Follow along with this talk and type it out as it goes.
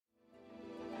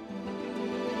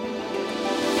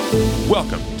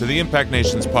Welcome to the Impact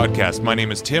Nations podcast. My name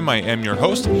is Tim. I am your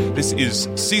host. This is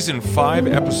Season 5,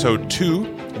 Episode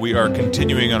 2. We are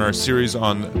continuing on our series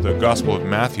on the Gospel of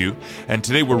Matthew. And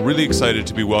today we're really excited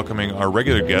to be welcoming our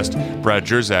regular guest, Brad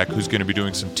Jersak, who's going to be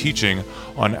doing some teaching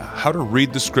on how to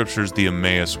read the Scriptures the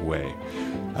Emmaus way.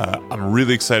 I'm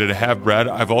really excited to have Brad.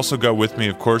 I've also got with me,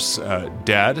 of course,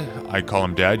 Dad. I call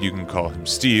him Dad. You can call him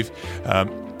Steve.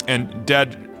 And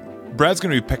Dad, Brad's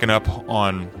going to be picking up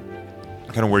on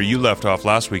kind of where you left off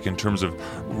last week in terms of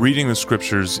reading the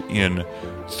Scriptures in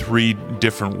three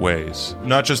different ways.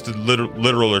 Not just the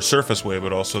literal or surface way,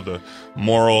 but also the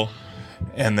moral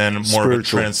and then more spiritual, of a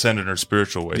transcendent or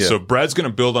spiritual way. Yeah. So Brad's going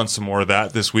to build on some more of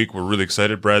that this week. We're really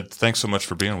excited. Brad, thanks so much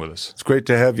for being with us. It's great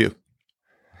to have you.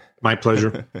 My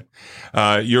pleasure.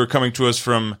 You're coming to us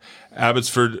from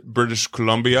Abbotsford, British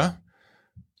Columbia.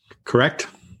 Correct.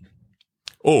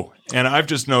 Oh, and I've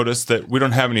just noticed that we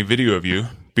don't have any video of you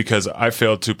because I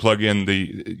failed to plug in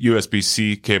the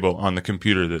USB-C cable on the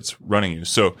computer that's running you.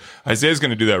 So Isaiah's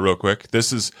going to do that real quick.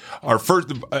 This is our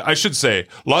first, I should say,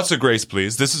 lots of grace,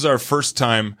 please. This is our first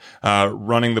time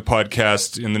running the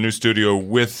podcast in the new studio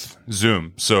with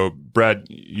Zoom. So Brad,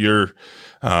 you're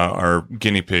our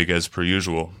guinea pig as per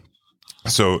usual.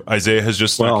 So Isaiah has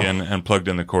just snuck in and plugged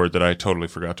in the cord that I totally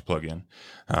forgot to plug in.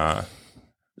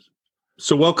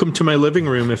 So welcome to my living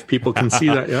room, if people can see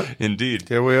that yet. Indeed.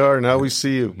 Here we are. Now we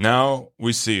see you. Now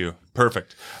we see you.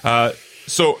 Perfect.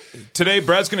 So today,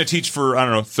 Brad's going to teach for,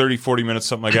 30, 40 minutes,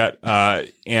 something like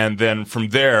that. And then from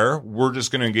there, we're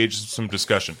just going to engage in some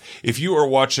discussion. If you are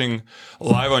watching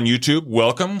live on YouTube,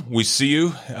 welcome. We see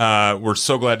you. We're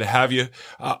so glad to have you.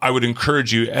 I would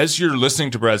encourage you, as you're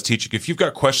listening to Brad's teaching, if you've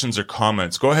got questions or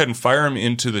comments, go ahead and fire them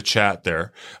into the chat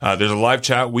there. There's a live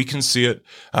chat. We can see it.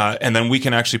 And then we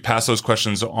can actually pass those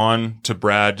questions on to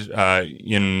Brad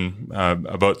in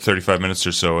about 35 minutes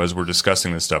or so as we're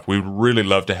discussing this stuff. We'd really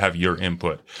love to have your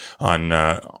input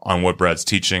on what Brad's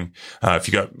teaching. If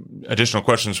you got additional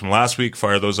questions from last week,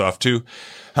 fire those off too.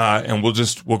 And we'll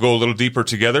go a little deeper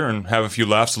together and have a few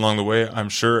laughs along the way, I'm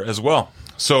sure, as well.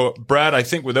 So Brad, I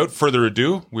think without further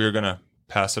ado, we're going to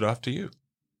pass it off to you.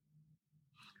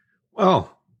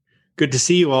 Well, good to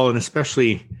see you all, and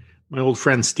especially my old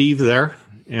friend Steve there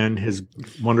and his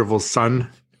wonderful son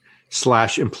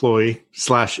 / employee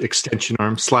 / extension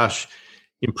arm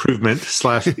 / improvement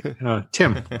 /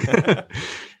 Tim.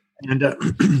 And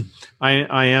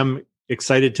I am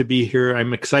excited to be here.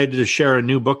 I'm excited to share a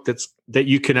new book that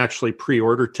you can actually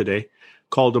pre-order today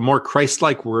called A More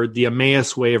Christ-Like Word, The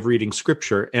Emmaus Way of Reading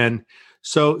Scripture. And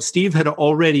so Steve had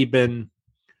already been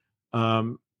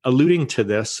alluding to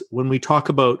this when we talk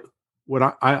about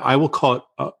what I will call it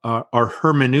our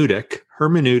hermeneutic.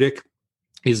 Hermeneutic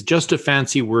is just a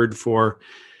fancy word for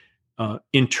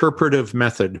interpretive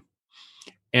method.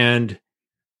 And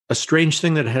a strange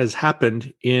thing that has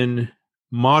happened in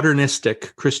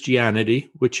modernistic Christianity,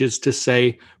 which is to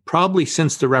say probably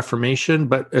since the Reformation,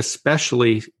 but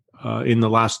especially in the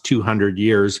last 200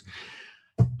 years,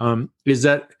 is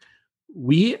that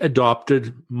we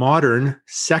adopted modern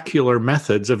secular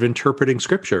methods of interpreting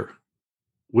Scripture,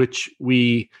 which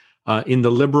we, in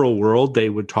the liberal world, they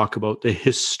would talk about the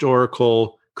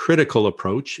historical critical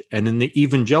approach. And in the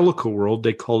evangelical world,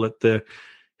 they call it the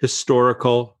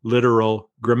historical, literal,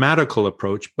 grammatical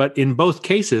approach. But in both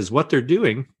cases, what they're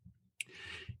doing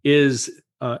is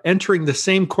entering the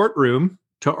same courtroom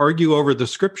to argue over the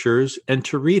Scriptures and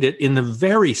to read it in the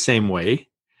very same way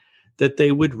that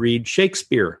they would read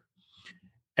Shakespeare,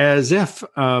 as if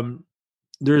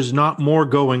there's not more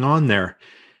going on there.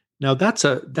 Now, that's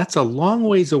a long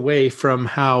ways away from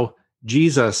how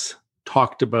Jesus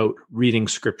talked about reading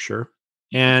Scripture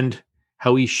and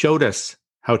how he showed us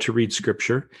how to read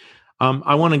Scripture.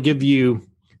 I want to give you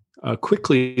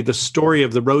quickly the story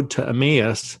of the road to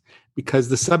Emmaus, because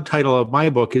the subtitle of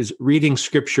my book is Reading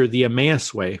Scripture the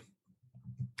Emmaus Way.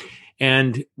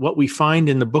 And what we find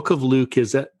in the book of Luke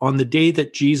is that on the day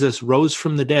that Jesus rose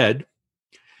from the dead,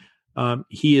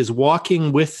 he is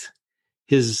walking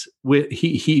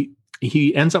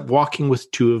he ends up walking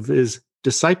with two of his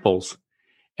disciples,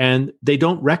 and they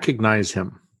don't recognize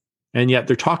him, and yet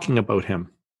they're talking about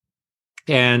him.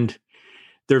 And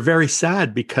they're very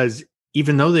sad because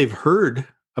even though they've heard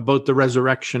about the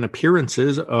resurrection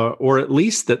appearances, or at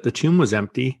least that the tomb was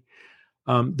empty,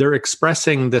 they're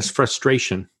expressing this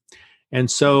frustration. And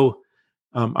so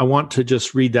I want to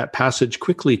just read that passage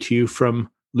quickly to you from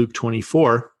Luke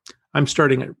 24. I'm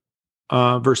starting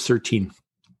at verse 13.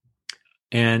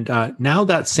 And now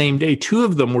that same day, two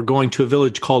of them were going to a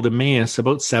village called Emmaus,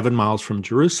 about 7 miles from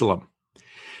Jerusalem.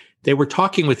 They were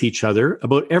talking with each other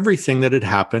about everything that had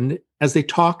happened. As they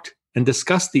talked, and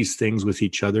discussed these things with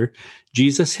each other,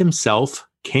 Jesus himself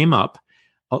came up,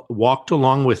 walked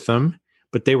along with them,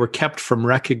 but they were kept from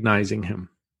recognizing him.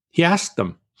 He asked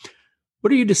them,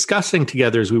 "What are you discussing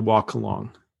together as we walk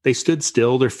along?" They stood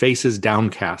still, their faces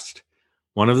downcast.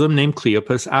 One of them, named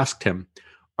Cleopas, asked him,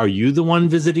 "Are you the one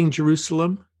visiting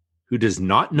Jerusalem who does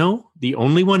not know, the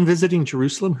only one visiting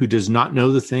Jerusalem who does not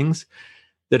know the things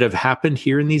that have happened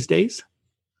here in these days?"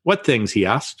 "What things?" he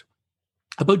asked.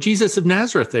 "About Jesus of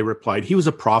Nazareth," they replied. "He was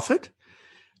a prophet,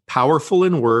 powerful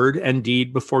in word and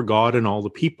deed before God and all the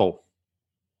people.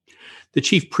 The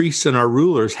chief priests and our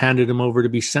rulers handed him over to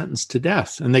be sentenced to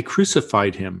death, and they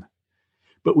crucified him.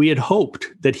 But we had hoped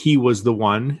that he was the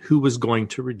one who was going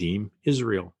to redeem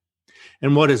Israel.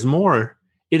 And what is more,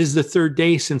 it is the third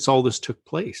day since all this took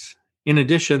place. In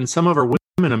addition, some of our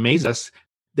women amaze us.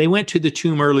 They went to the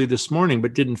tomb early this morning,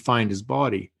 but didn't find his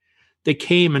body. They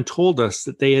came and told us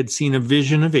that they had seen a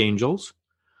vision of angels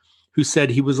who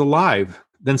said he was alive.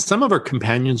 Then some of our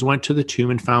companions went to the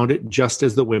tomb and found it just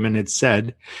as the women had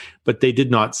said, but they did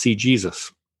not see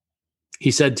Jesus." He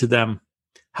said to them,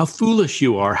 "How foolish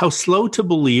you are, how slow to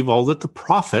believe all that the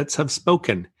prophets have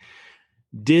spoken.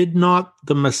 Did not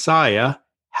the Messiah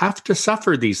have to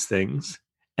suffer these things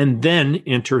and then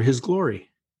enter his glory?"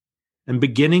 And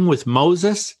beginning with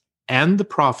Moses and the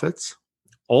prophets,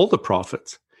 all the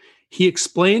prophets, he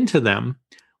explained to them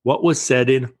what was said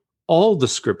in all the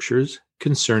scriptures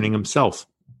concerning himself.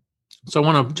 So I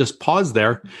want to just pause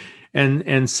there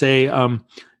and say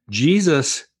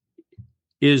Jesus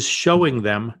is showing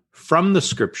them from the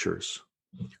scriptures,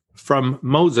 from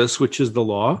Moses, which is the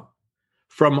law,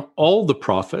 from all the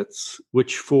prophets,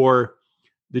 which for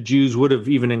the Jews would have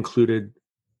even included,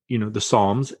 the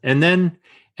Psalms, and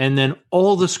then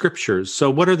all the scriptures.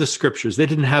 So what are the scriptures? They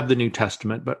didn't have the New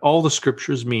Testament, but all the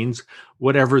scriptures means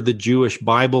whatever the Jewish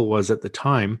Bible was at the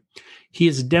time. He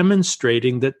is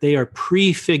demonstrating that they are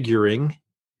prefiguring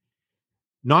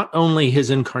not only his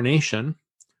incarnation,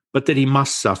 but that he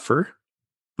must suffer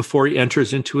before he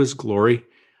enters into his glory.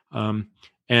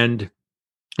 And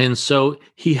so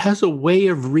he has a way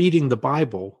of reading the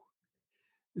Bible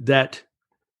that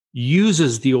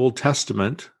uses the Old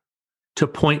Testament to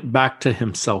point back to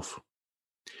himself.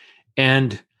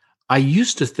 And I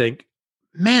used to think,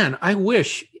 man, I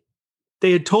wish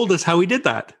they had told us how he did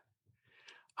that.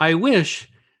 I wish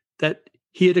that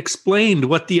he had explained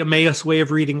what the Emmaus way of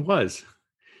reading was.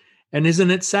 And isn't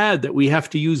it sad that we have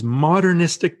to use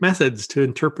modernistic methods to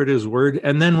interpret his word?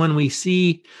 And then when we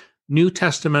see New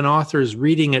Testament authors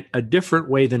reading it a different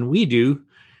way than we do,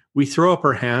 we throw up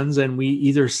our hands and we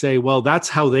either say, well, that's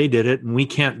how they did it, and we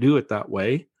can't do it that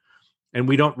way. And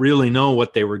we don't really know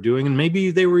what they were doing. And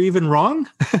maybe they were even wrong.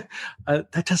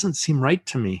 That doesn't seem right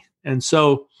to me. And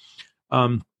so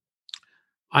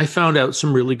I found out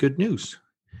some really good news,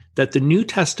 that the New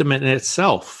Testament in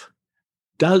itself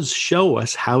does show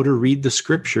us how to read the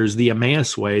scriptures the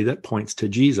Emmaus way that points to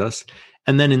Jesus.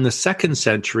 And then in the 2nd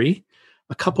century,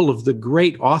 a couple of the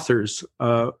great authors,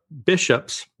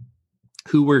 bishops,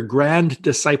 who were grand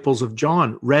disciples of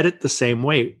John, read it the same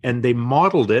way, and they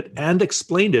modeled it and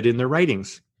explained it in their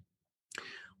writings.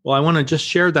 Well, I want to just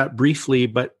share that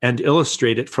briefly and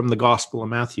illustrate it from the Gospel of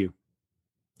Matthew.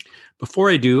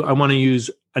 Before I do, I want to use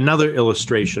another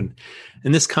illustration,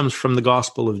 and this comes from the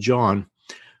Gospel of John.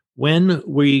 When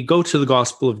we go to the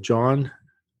Gospel of John,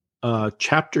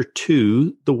 chapter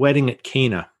 2, the wedding at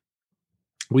Cana,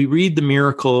 we read the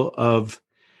miracle of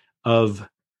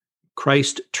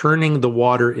Christ turning the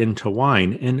water into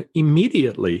wine, and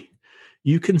immediately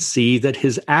you can see that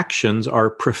his actions are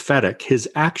prophetic. His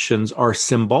actions are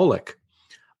symbolic.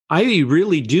 I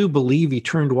really do believe he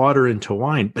turned water into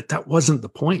wine, but that wasn't the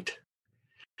point.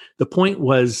 The point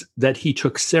was that he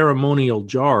took ceremonial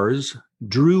jars,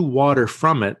 drew water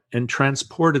from it, and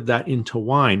transported that into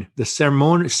wine. The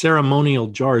ceremonial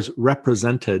jars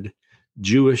represented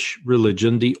Jewish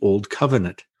religion, the Old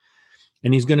Covenant.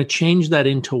 And he's going to change that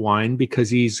into wine because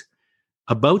he's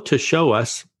about to show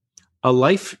us a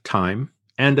lifetime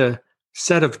and a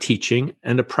set of teaching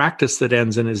and a practice that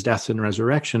ends in his death and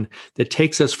resurrection that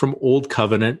takes us from Old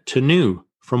Covenant to New,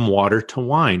 from water to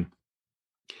wine.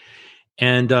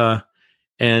 And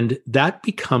that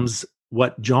becomes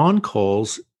what John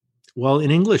calls, well,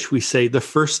 in English we say the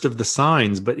first of the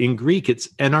signs, but in Greek it's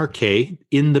NRK,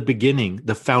 in the beginning,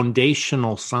 the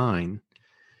foundational sign.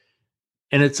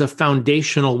 And it's a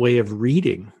foundational way of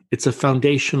reading. It's a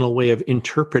foundational way of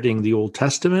interpreting the Old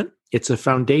Testament. It's a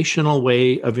foundational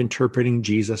way of interpreting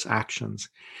Jesus' actions.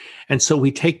 And so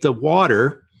we take the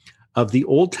water of the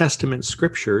Old Testament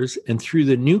scriptures, and through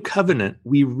the New Covenant,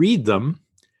 we read them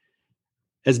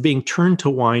as being turned to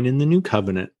wine in the new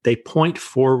covenant. They point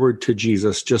forward to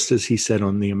Jesus, just as he said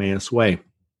on the Emmaus Way.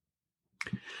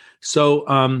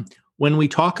 So when we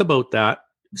talk about that,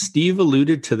 Steve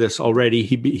alluded to this already.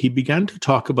 He began to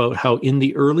talk about how in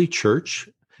the early church,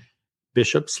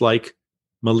 bishops like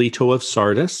Melito of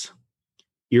Sardis,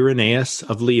 Irenaeus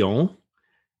of Lyon,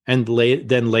 and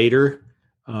then later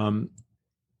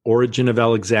Origen of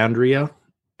Alexandria,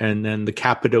 and then the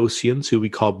Cappadocians, who we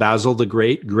call Basil the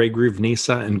Great, Gregory of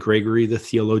Nyssa, and Gregory the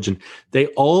Theologian. They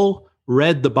all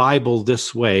read the Bible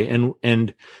this way.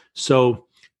 And so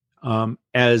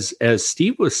as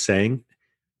Steve was saying,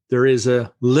 there is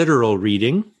a literal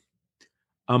reading,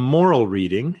 a moral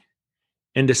reading,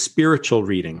 and a spiritual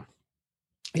reading.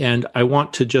 And I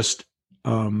want to just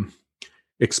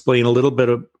explain a little bit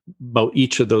about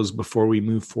each of those before we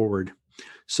move forward.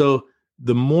 So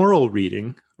the moral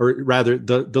reading, or rather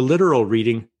the literal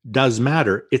reading, does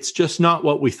matter. It's just not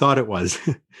what we thought it was.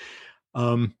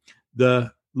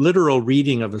 The literal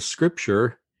reading of a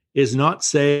scripture is not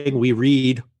saying we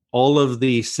read all of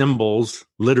the symbols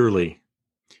literally.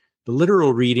 The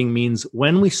literal reading means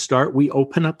when we start, we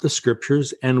open up the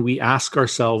scriptures and we ask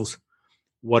ourselves,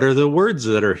 what are the words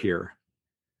that are here?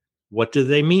 What do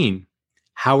they mean?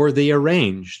 How are they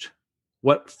arranged?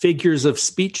 What figures of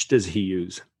speech does he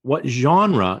use? What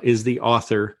genre is the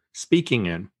author speaking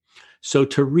in? So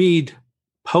to read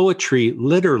poetry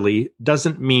literally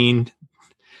doesn't mean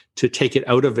to take it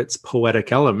out of its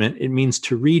poetic element. It means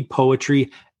to read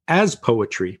poetry as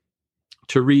poetry,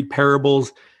 to read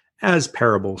parables as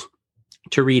parables,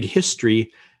 to read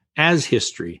history as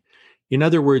history. In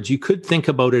other words, you could think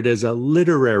about it as a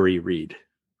literary read.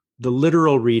 The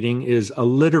literal reading is a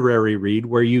literary read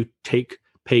where you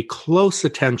pay close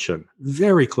attention,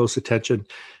 very close attention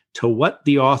to what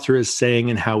the author is saying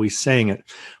and how he's saying it.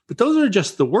 But those are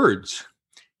just the words.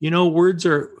 You know,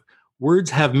 words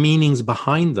have meanings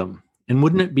behind them. And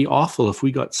wouldn't it be awful if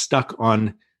we got stuck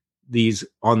on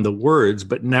the words,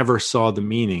 but never saw the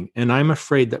meaning? And I'm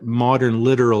afraid that modern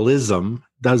literalism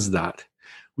does that.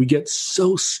 We get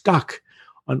so stuck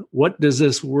on what is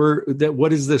this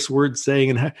word saying,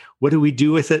 and what do we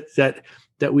do with it,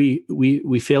 that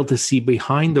we fail to see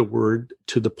behind the word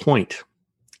to the point.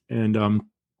 And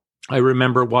I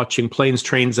remember watching Planes,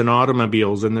 Trains, and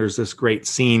Automobiles, and there's this great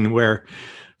scene where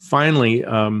finally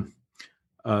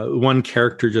one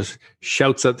character just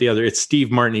shouts at the other. It's Steve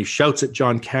Martin. He shouts at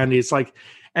John Candy. It's like,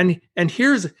 and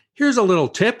here's a little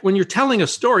tip: when you're telling a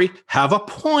story, have a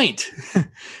point.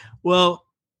 Well,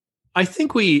 I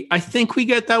think we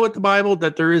get that with the Bible,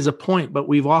 that there is a point, but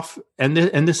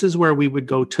and this is where we would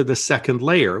go to the second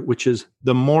layer, which is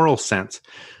the moral sense.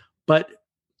 But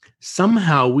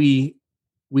somehow we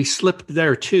slipped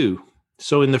there too.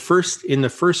 So in the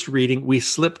first reading, we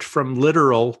slipped from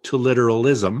literal to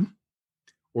literalism,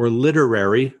 or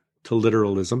literary to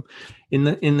literalism.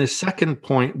 In the second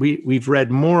point, we've read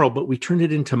moral, but we turned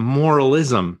it into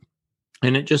moralism,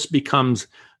 and it just becomes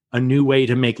a new way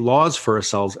to make laws for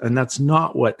ourselves. And that's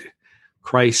not what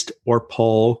Christ or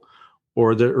Paul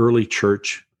or the early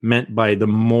church meant by the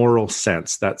moral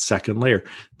sense, that second layer.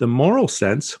 The moral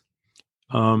sense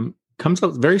comes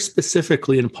out very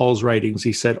specifically in Paul's writings.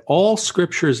 He said, all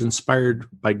scripture is inspired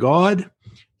by God.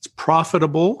 It's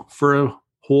profitable for a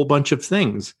whole bunch of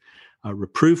things,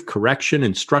 reproof, correction,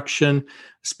 instruction,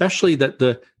 especially that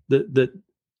the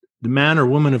man or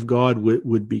woman of God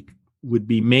would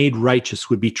be made righteous,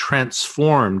 would be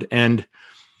transformed. And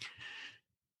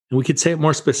we could say it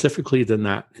more specifically than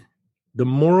that. The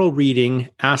moral reading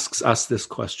asks us this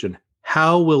question: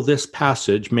 how will this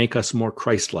passage make us more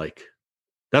Christ-like?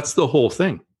 That's the whole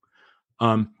thing.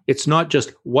 It's not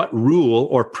just what rule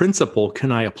or principle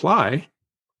can I apply,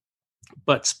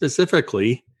 but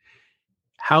specifically,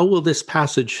 how will this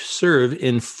passage serve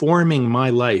in forming my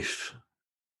life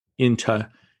into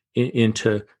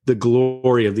the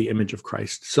glory of the image of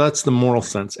Christ? So that's the moral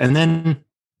sense. And then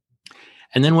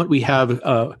what we have,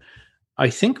 I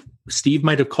think Steve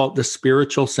might have called the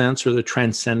spiritual sense or the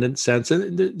transcendent sense.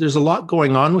 There's a lot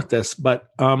going on with this, but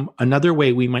another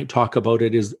way we might talk about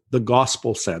it is the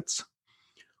gospel sense,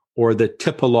 or the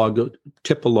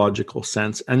typological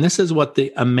sense. And this is what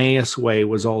the Emmaus Way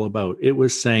was all about. It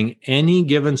was saying any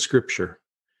given scripture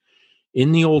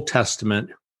in the Old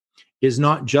Testament is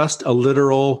not just a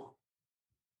literal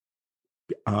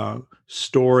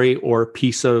story or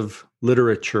piece of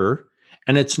literature,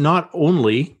 and it's not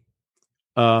only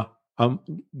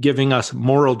giving us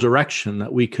moral direction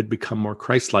that we could become more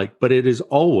Christ-like, but it is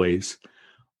always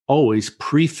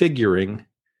prefiguring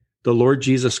the Lord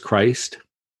Jesus Christ,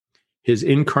 his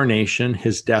incarnation,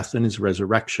 his death, and his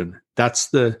resurrection. That's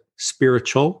the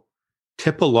spiritual,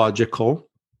 typological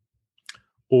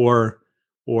or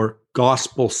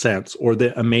gospel sense, or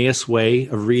the Emmaus way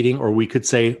of reading, or we could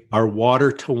say our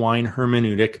water to wine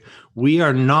hermeneutic. We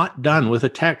are not done with a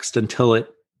text until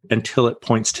it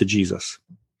points to Jesus.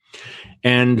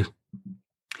 And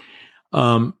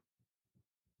that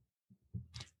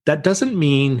doesn't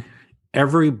mean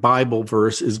every Bible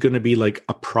verse is going to be like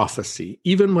a prophecy.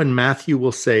 Even when Matthew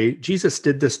will say, Jesus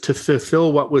did this to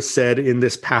fulfill what was said in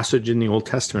this passage in the Old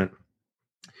Testament.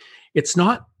 It's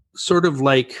not sort of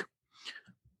like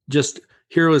just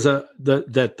here was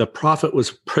that the prophet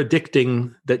was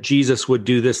predicting that Jesus would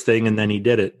do this thing and then he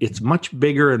did it. It's much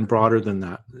bigger and broader than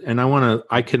that. And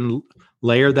I can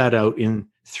layer that out in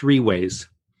three ways.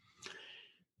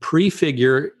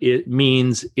 Prefigure, it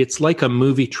means it's like a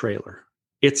movie trailer.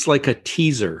 It's like a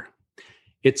teaser.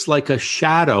 It's like a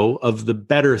shadow of the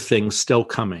better things still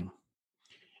coming.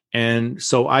 And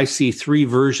so I see three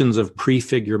versions of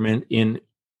prefigurement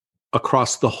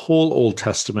across the whole Old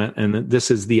Testament, and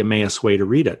this is the Emmaus way to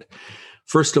read it.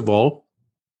 First of all,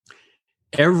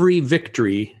 every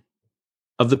victory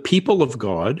of the people of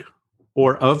God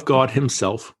or of God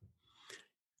himself,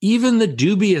 even the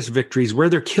dubious victories where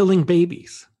they're killing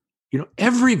babies,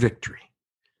 every victory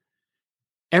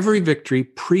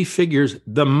prefigures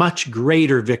the much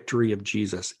greater victory of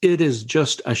Jesus. It is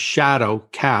just a shadow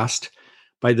cast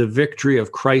by the victory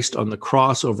of Christ on the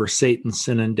cross over Satan,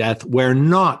 sin, and death, where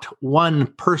not one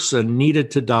person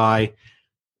needed to die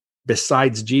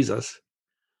besides Jesus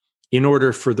in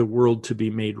order for the world to be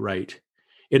made right.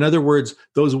 In other words,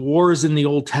 those wars in the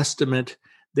Old Testament,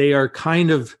 they're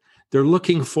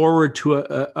looking forward to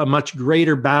a much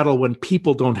greater battle when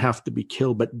people don't have to be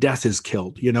killed, but death is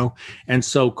killed, And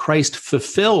so Christ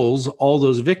fulfills all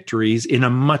those victories in a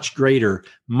much greater,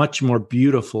 much more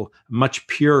beautiful, much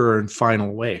purer and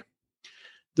final way.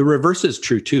 The reverse is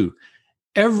true too.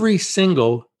 Every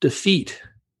single defeat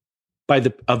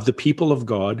of the people of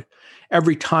God,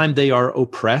 every time they are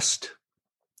oppressed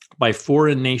by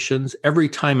foreign nations, every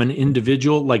time an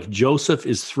individual like Joseph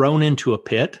is thrown into a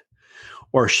pit,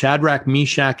 or Shadrach,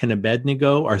 Meshach, and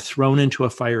Abednego are thrown into a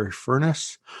fiery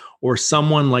furnace, or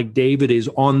someone like David is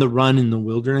on the run in the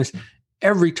wilderness,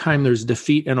 every time there's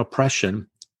defeat and oppression,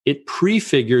 it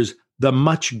prefigures the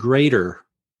much greater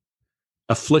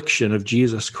affliction of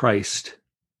Jesus Christ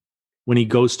when he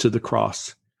goes to the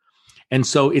cross. And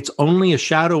so it's only a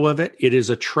shadow of it. It is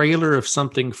a trailer of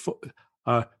something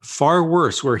far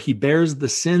worse, where he bears the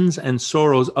sins and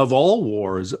sorrows of all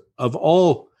wars, of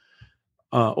all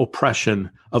oppression,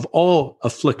 of all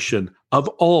affliction, of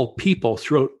all people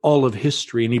throughout all of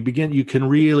history. And you can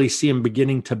really see him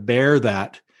beginning to bear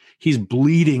that. He's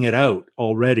bleeding it out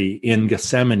already in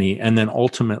Gethsemane and then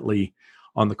ultimately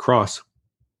on the cross.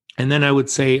 And then I would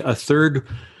say a third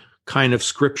kind of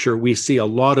scripture, we see a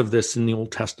lot of this in the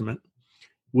Old Testament,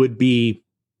 would be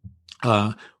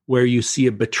where you see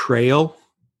a betrayal,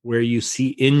 where you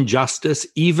see injustice,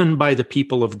 even by the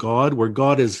people of God, where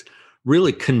God is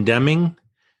really condemning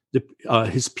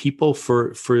his people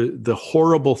for the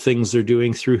horrible things they're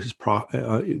doing through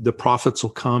the prophets will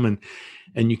come,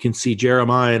 and you can see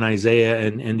Jeremiah and Isaiah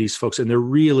and these folks, and they're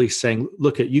really saying,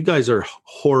 look, you guys are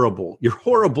horrible. You're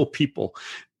horrible people.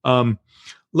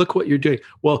 Look what you're doing.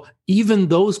 Well, even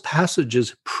those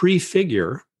passages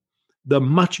prefigure the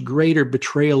much greater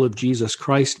betrayal of Jesus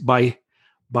Christ by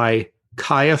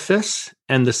Caiaphas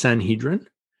and the Sanhedrin,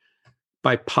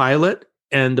 by Pilate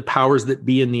and the powers that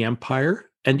be in the empire,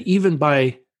 and even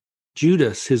by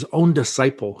Judas, his own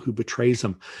disciple, who betrays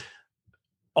him.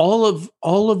 All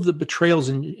of the betrayals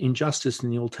and injustice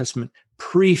in the Old Testament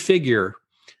prefigure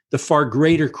the far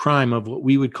greater crime of what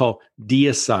we would call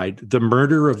deicide, the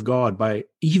murder of God by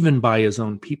his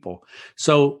own people.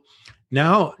 So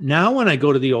now when I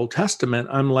go to the Old Testament,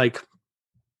 I'm like,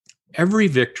 every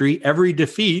victory, every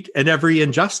defeat, and every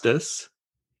injustice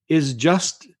is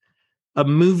just a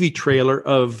movie trailer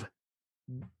of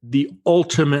the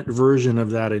ultimate version of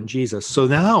that in Jesus. So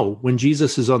now when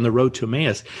Jesus is on the road to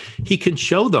Emmaus, he can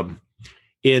show them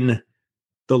in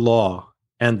the law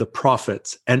and the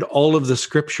prophets and all of the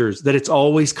scriptures that it's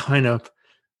always kind of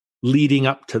leading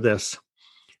up to this.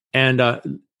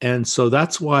 And so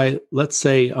that's why, let's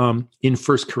say in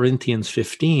 1 Corinthians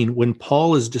 15, when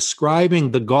Paul is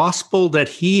describing the gospel that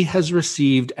he has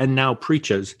received and now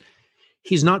preaches,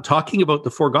 he's not talking about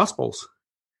the four gospels,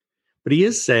 but he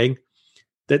is saying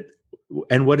that,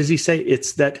 and what does he say?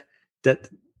 It's that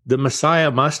the Messiah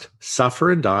must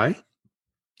suffer and die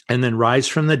and then rise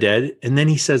from the dead. And then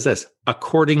he says this,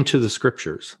 according to the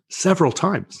scriptures, several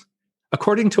times.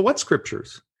 According to what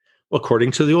scriptures? Well,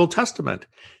 according to the Old Testament.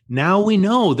 Now we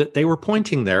know that they were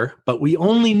pointing there, but we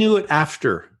only knew it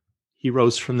after He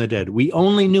rose from the dead. We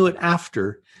only knew it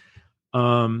after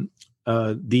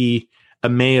the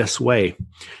Emmaus Way.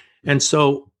 And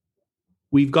so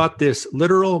we've got this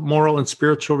literal, moral, and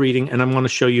spiritual reading, and I'm going to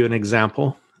show you an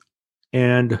example.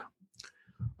 And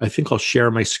I think I'll share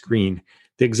my screen.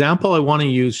 The example I want to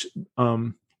use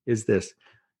is this.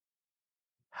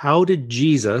 How did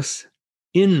Jesus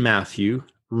in Matthew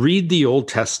read the Old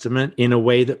Testament in a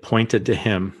way that pointed to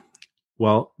him?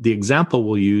 Well, the example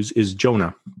we'll use is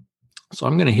Jonah. So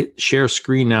I'm going to hit share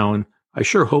screen now, and I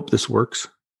sure hope this works.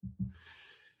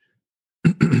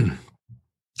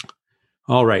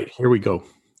 All right, here we go.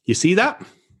 You see that?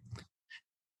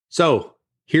 So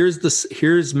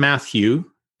here's Matthew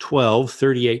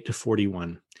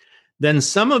 12:38-41. Then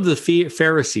some of the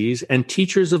Pharisees and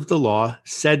teachers of the law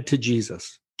said to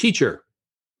Jesus, "Teacher,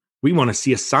 we want to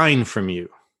see a sign from you."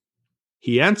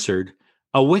 He answered,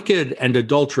 "A wicked and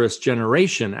adulterous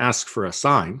generation asks for a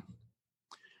sign,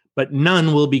 but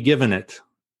none will be given it,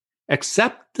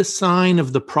 except the sign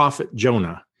of the prophet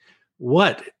Jonah."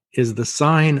 What is the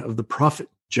sign of the prophet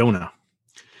Jonah?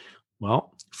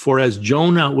 Well, for as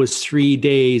Jonah was 3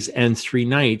 days and 3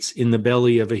 nights in the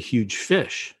belly of a huge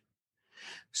fish,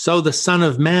 so the Son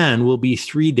of Man will be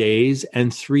 3 days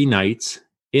and 3 nights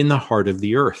in the heart of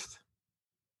the earth.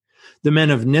 The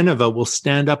men of Nineveh will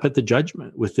stand up at the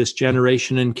judgment with this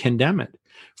generation and condemn it,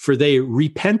 for they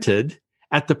repented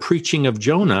at the preaching of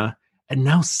Jonah, and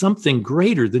now something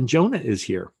greater than Jonah is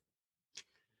here.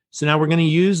 So now we're going to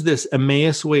use this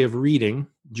Emmaus way of reading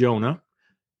Jonah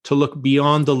to look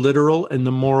beyond the literal and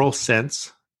the moral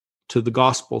sense to the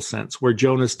gospel sense, where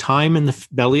Jonah's time in the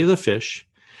belly of the fish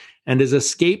and his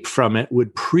escape from it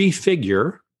would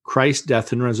prefigure Christ's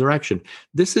death and resurrection.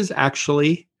 This is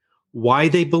actually why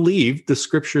they believed the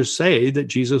scriptures say that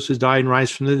Jesus would die and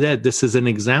rise from the dead. This is an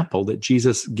example that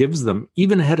Jesus gives them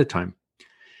even ahead of time.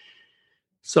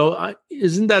 So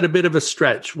isn't that a bit of a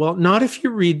stretch? Well, not if you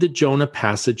read the Jonah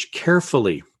passage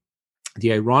carefully.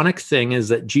 The ironic thing is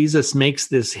that Jesus makes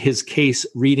this his case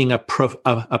reading a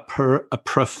prophetic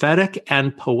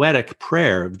and poetic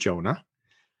prayer of Jonah,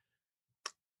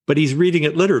 but he's reading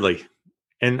it literally.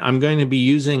 And I'm going to be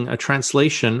using a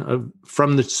translation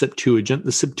from the Septuagint.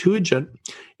 The Septuagint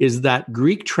is that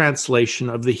Greek translation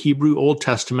of the Hebrew Old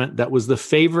Testament that was the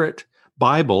favorite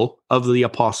Bible of the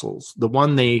apostles, the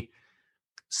one they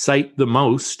cite the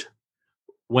most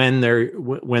when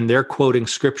they're quoting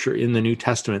scripture in the New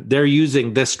Testament. They're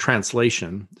using this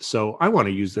translation. So I want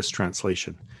to use this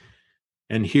translation.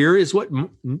 And here is what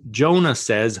Jonah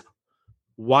says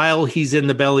while he's in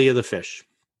the belly of the fish.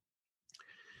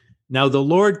 Now the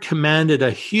Lord commanded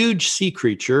a huge sea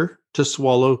creature to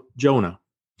swallow Jonah.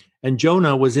 And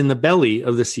Jonah was in the belly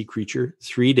of the sea creature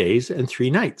 3 days and 3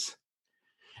 nights.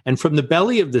 And from the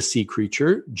belly of the sea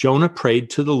creature, Jonah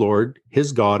prayed to the Lord,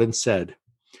 his God, and said,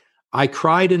 I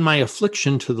cried in my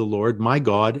affliction to the Lord, my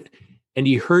God, and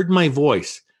he heard my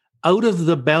voice. Out of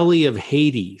the belly of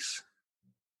Hades,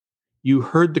 you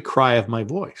heard the cry of my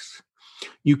voice.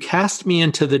 You cast me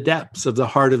into the depths of the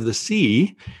heart of the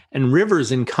sea, and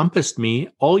rivers encompassed me.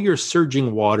 All your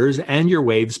surging waters and your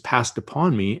waves passed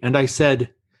upon me. And I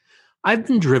said, I've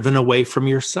been driven away from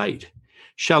your sight.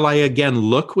 Shall I again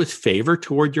look with favor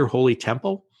toward your holy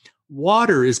temple?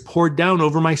 Water is poured down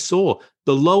over my soul.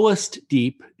 The lowest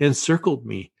deep encircled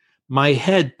me. My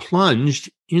head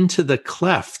plunged into the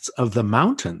clefts of the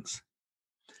mountains.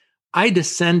 I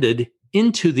descended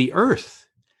into the earth,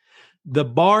 the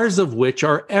bars of which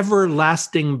are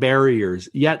everlasting barriers.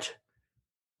 Yet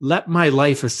let my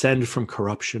life ascend from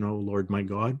corruption, O Lord my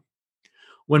God.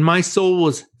 When my soul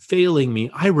was failing me,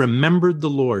 I remembered the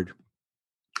Lord.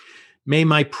 May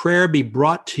my prayer be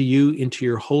brought to you into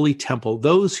your holy temple.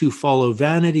 Those who follow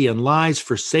vanity and lies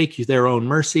forsake their own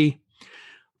mercy.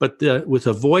 But with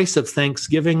a voice of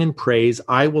thanksgiving and praise,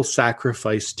 I will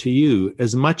sacrifice to you.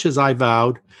 As much as I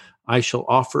vowed, I shall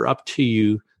offer up to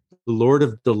you the Lord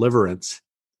of deliverance.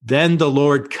 Then the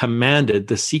Lord commanded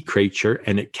the sea creature,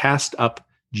 and it cast up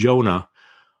Jonah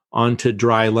onto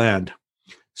dry land.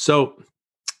 So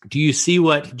do you see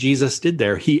what Jesus did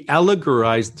there? He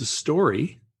allegorized the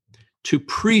story to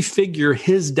prefigure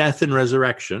his death and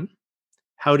resurrection.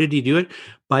 How did he do it?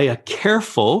 By a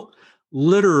careful,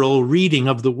 literal reading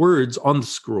of the words on the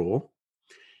scroll.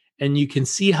 And you can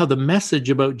see how the message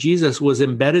about Jesus was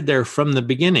embedded there from the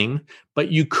beginning,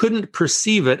 but you couldn't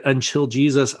perceive it until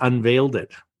Jesus unveiled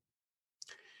it.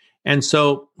 And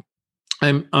so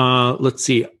let's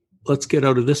see, let's get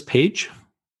out of this page.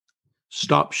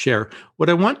 Stop share. What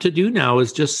I want to do now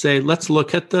is just say, let's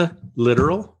look at the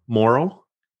literal, moral,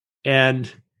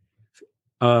 and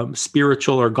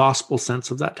spiritual or gospel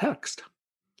sense of that text.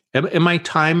 Am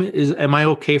I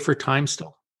okay for time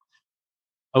still?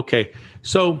 Okay.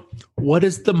 So what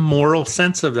is the moral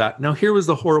sense of that? Now, here was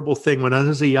the horrible thing. When I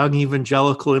was a young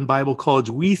evangelical in Bible college,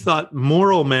 we thought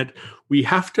moral meant we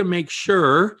have to make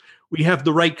sure we have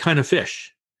the right kind of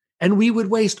fish. And we would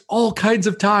waste all kinds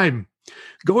of time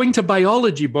going to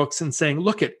biology books and saying,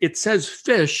 look, it says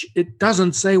fish. It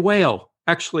doesn't say whale.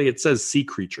 Actually, it says sea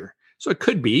creature. So it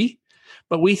could be.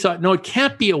 But we thought, no, it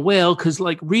can't be a whale because,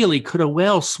 like, really, could a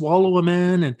whale swallow a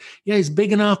man? And yeah, he's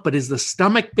big enough, but is the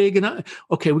stomach big enough?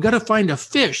 Okay, we got to find a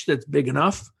fish that's big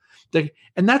enough.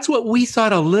 And that's what we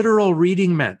thought a literal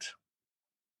reading meant.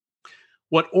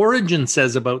 What Origen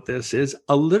says about this is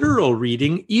a literal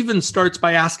reading even starts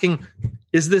by asking,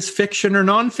 is this fiction or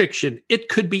nonfiction? It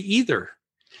could be either.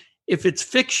 If it's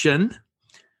fiction,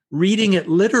 reading it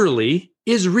literally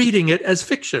is reading it as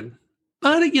fiction.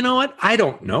 But you know what? I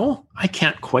don't know. I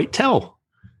can't quite tell.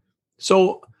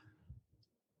 So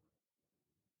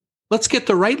let's get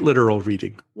the right literal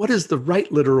reading. What is the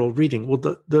right literal reading?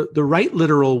 Well, the right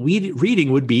literal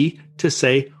reading would be to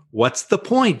say, what's the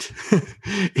point?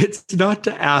 It's not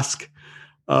to ask,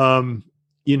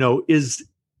 is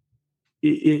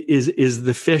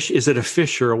the fish, is it a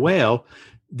fish or a whale?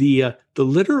 The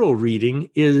literal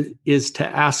reading is to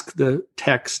ask the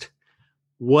text,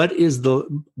 what is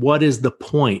the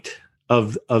point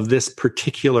of this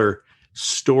particular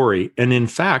story? And in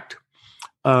fact,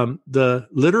 the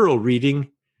literal reading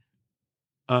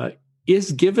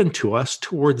is given to us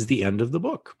towards the end of the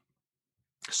book.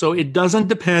 So it doesn't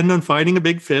depend on finding a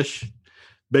big fish,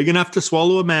 big enough to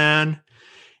swallow a man.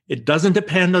 It doesn't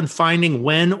depend on finding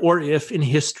when or if in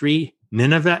history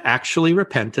Nineveh actually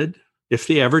repented, if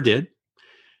they ever did.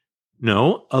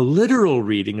 No, a literal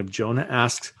reading of Jonah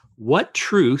asks, what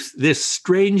truth, this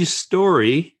strange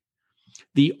story,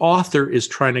 the author is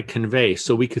trying to convey.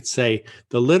 So we could say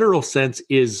the literal sense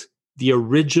is the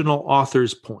original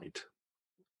author's point.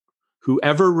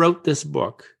 Whoever wrote this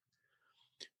book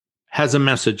has a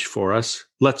message for us.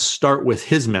 Let's start with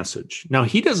his message. Now,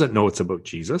 he doesn't know it's about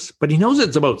Jesus, but he knows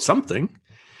it's about something.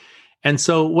 And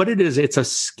so what it is, it's a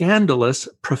scandalous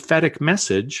prophetic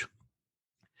message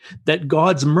that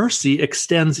God's mercy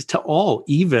extends to all,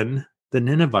 even the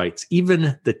Ninevites,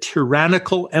 even the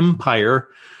tyrannical empire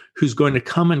who's going to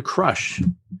come and crush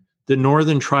the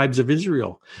northern tribes of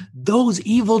Israel. Those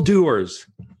evildoers.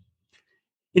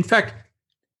 In fact,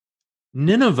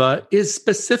 Nineveh is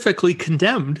specifically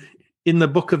condemned in the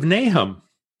book of Nahum,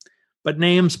 but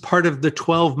Nahum's part of the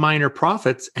 12 minor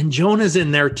prophets, and Jonah's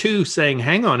in there too, saying,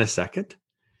 hang on a second.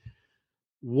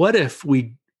 What if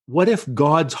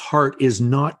God's heart is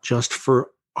not just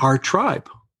for our tribe?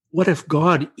 What if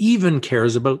God even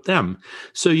cares about them?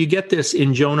 So you get this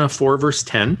in Jonah 4, verse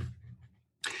 10.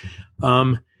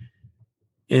 And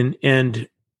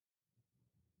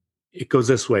it goes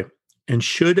this way. And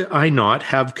should I not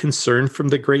have concern from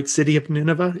the great city of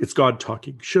Nineveh? It's God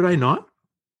talking. Should I not?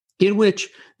 In which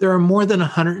there are more than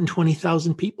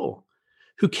 120,000 people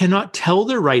who cannot tell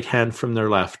their right hand from their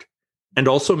left, and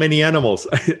also many animals.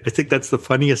 I think that's the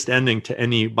funniest ending to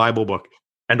any Bible book.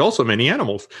 And also many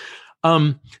animals.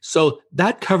 So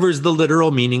that covers the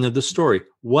literal meaning of the story.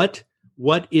 What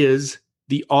is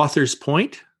the author's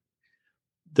point?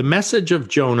 The message of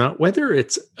Jonah, whether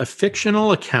it's a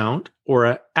fictional account or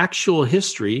an actual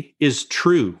history, is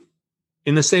true.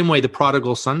 In the same way the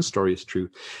prodigal son story is true.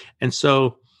 And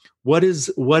so what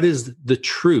is the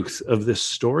truth of this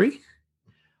story?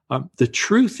 The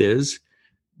truth is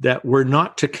that we're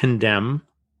not to condemn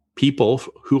people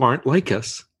who aren't like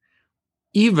us.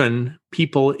 Even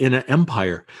people in an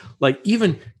empire, like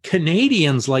even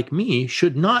Canadians like me,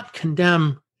 should not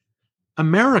condemn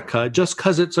America just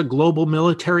because it's a global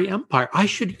military empire. I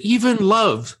should even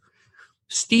love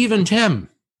Steve and Tim.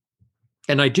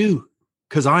 And I do,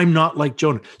 because I'm not like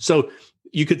Jonah. So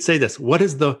you could say this. What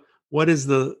is the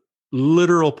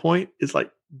literal point? It's like,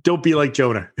 don't be like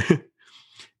Jonah.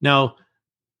 Now,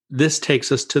 this takes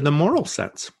us to the moral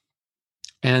sense.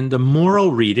 And the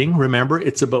moral reading, remember,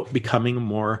 it's about becoming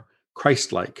more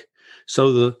Christ-like.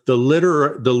 So the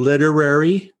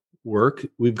literary work,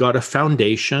 we've got a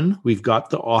foundation, we've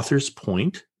got the author's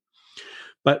point.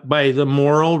 But by the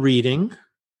moral reading,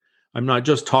 I'm not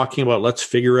just talking about let's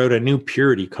figure out a new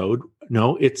purity code.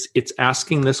 No, it's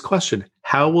asking this question: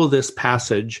 how will this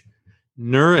passage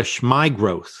nourish my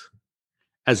growth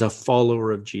as a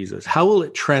follower of Jesus? How will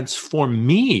it transform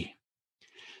me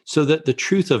so that the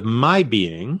truth of my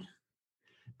being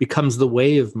becomes the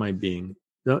way of my being?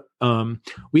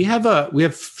 We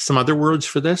have some other words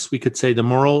for this. We could say the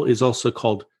moral is also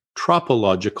called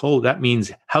tropological. That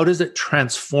means, how does it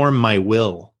transform my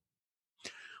will?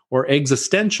 or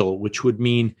existential, which would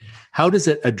mean how does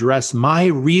it address my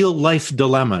real life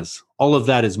dilemmas? All of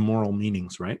that is moral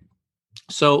meanings, right?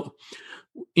 So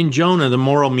in Jonah, the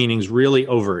moral meaning's really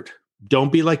overt.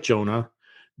 Don't be like Jonah.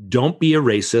 Don't be a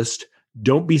racist.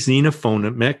 Don't be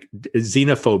xenophobic.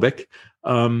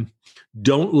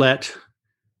 Don't let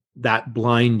that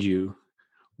blind you.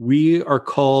 We are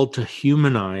called to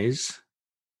humanize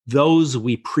those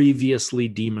we previously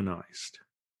demonized,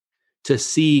 to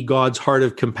see God's heart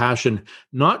of compassion,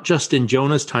 not just in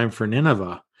Jonah's time for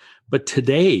Nineveh, but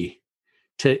today,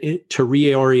 to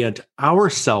reorient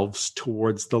ourselves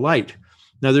towards the light.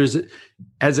 Now,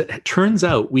 as it turns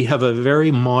out, we have a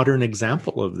very modern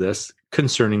example of this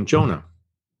concerning Jonah.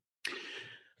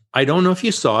 I don't know if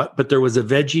you saw it, but there was a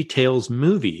VeggieTales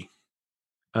movie,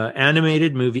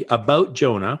 animated movie about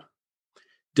Jonah,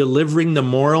 delivering the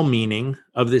moral meaning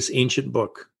of this ancient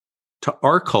book to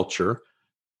our culture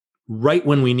right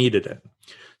when we needed it.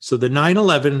 So the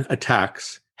 9/11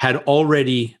 attacks had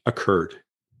already occurred.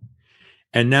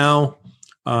 And now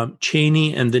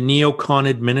Cheney and the neocon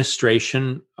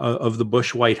administration of the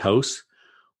Bush White House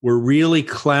were really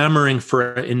clamoring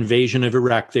for an invasion of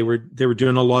Iraq. They were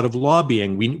doing a lot of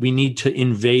lobbying. We need to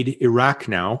invade Iraq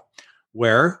now,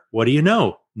 where, what do you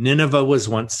know? Nineveh was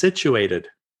once situated.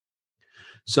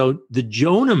 So the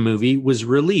Jonah movie was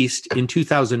released in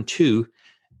 2002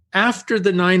 after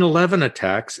the 9/11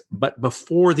 attacks, but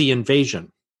before the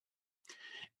invasion.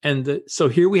 And so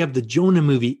here we have the Jonah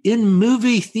movie in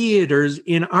movie theaters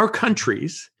in our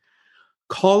countries,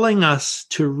 calling us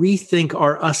to rethink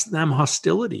our us-them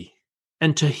hostility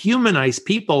and to humanize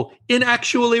people in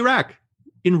actual Iraq,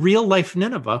 in real life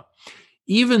Nineveh,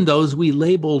 even those we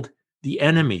labeled the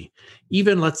enemy.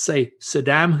 Even, let's say,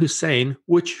 Saddam Hussein,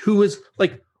 who was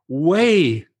like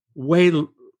way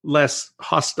less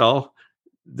hostile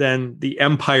than the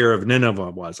empire of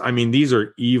Nineveh was. I mean, these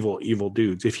are evil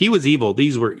dudes. If he was evil,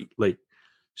 these were like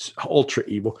ultra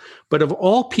evil. But of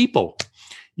all people,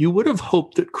 you would have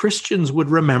hoped that Christians would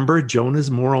remember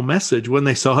Jonah's moral message when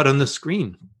they saw it on the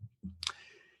screen.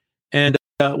 And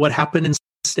what happened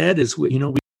instead is, we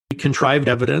contrived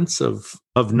evidence of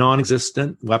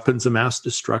non-existent weapons of mass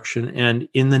destruction. And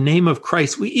in the name of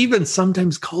Christ, we even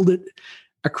sometimes called it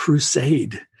a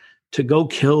crusade to go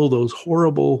kill those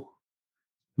horrible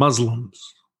Muslims,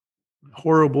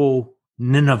 horrible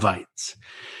Ninevites.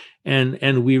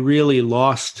 And we really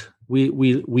lost,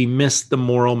 we missed the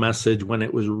moral message when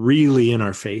it was really in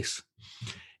our face.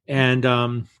 And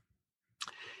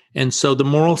so that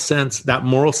moral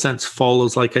sense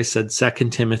follows, like I said,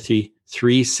 2 Timothy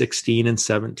 3:16 and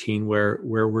 17, where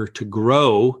we're to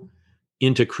grow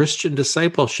into Christian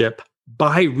discipleship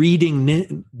by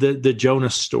reading the Jonah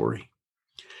story.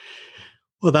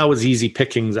 Well, that was easy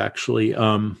pickings, actually.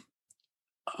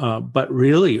 But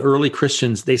really, early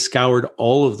Christians, they scoured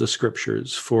all of the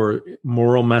scriptures for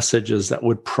moral messages that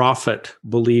would profit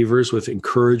believers with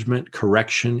encouragement,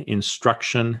 correction,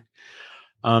 instruction.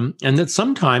 And that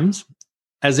sometimes,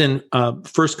 as in 1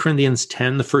 Corinthians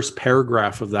 10, the first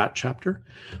paragraph of that chapter,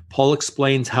 Paul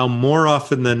explains how more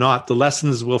often than not, the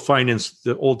lessons we'll find in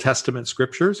the Old Testament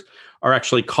scriptures are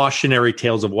actually cautionary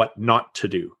tales of what not to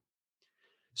do.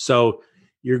 So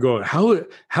you're going,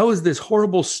 how is this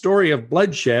horrible story of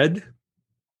bloodshed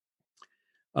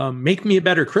make me a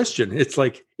better Christian? It's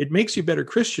like, it makes you a better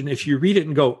Christian if you read it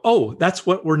and go, oh, that's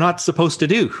what we're not supposed to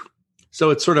do.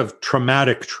 So it's sort of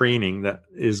traumatic training that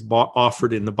is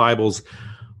offered in the Bible's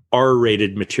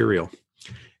R-rated material.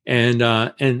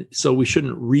 And so we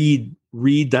shouldn't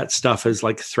read that stuff as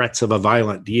like threats of a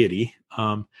violent deity,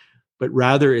 but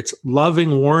rather it's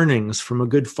loving warnings from a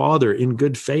good father in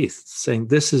good faith, saying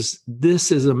this is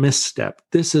a misstep,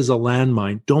 this is a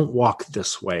landmine, don't walk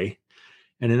this way.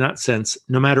 And in that sense,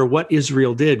 no matter what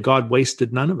Israel did, God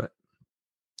wasted none of it.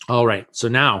 All right, so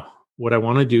now what I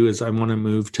want to do is I want to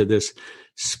move to this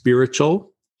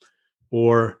spiritual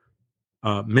or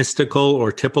mystical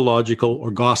or typological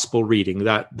or gospel reading,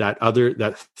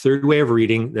 that third way of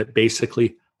reading that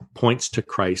basically points to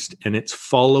Christ, and it's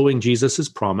following Jesus's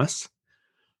promise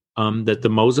that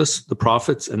Moses, the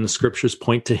prophets, and the scriptures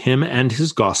point to him and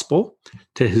his gospel,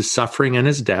 to his suffering and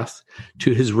his death,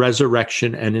 to his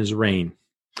resurrection and his reign.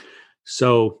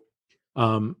 So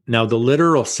now the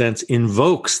literal sense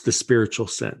invokes the spiritual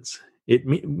sense,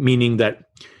 meaning that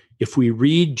if we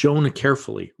read Jonah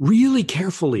carefully, really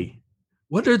carefully,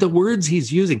 what are the words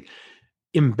he's using?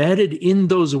 Embedded in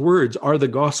those words are the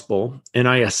gospel, and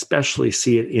I especially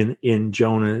see it in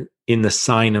Jonah, in the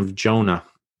sign of Jonah.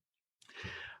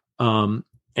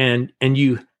 And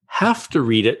you have to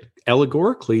read it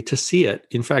allegorically to see it.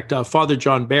 In fact, Father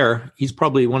John Bear, he's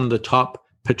probably one of the top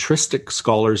patristic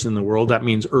scholars in the world, that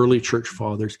means early church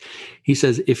fathers. He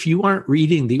says, if you aren't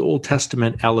reading the Old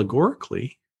Testament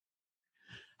allegorically,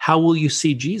 how will you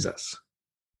see Jesus?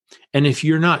 And if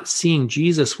you're not seeing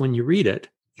Jesus when you read it,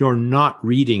 you're not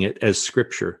reading it as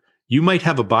scripture. You might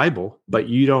have a Bible, but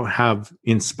you don't have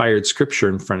inspired scripture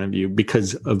in front of you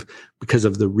because of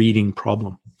the reading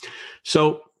problem.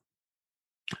 So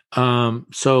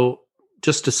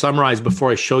just to summarize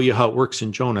before I show you how it works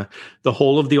in Jonah, the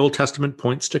whole of the Old Testament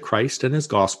points to Christ and his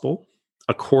gospel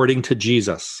according to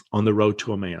Jesus on the road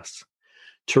to Emmaus.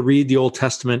 To read the Old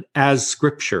Testament as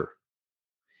scripture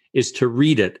is to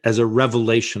read it as a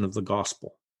revelation of the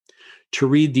gospel. To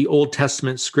read the Old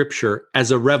Testament scripture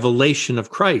as a revelation of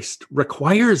Christ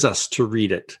requires us to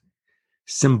read it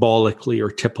symbolically or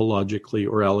typologically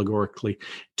or allegorically.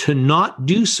 To not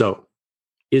do so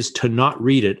is to not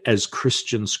read it as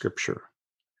Christian scripture.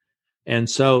 And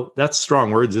so that's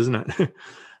strong words, isn't it?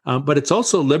 But it's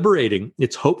also liberating.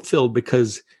 It's hope-filled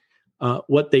because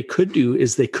what they could do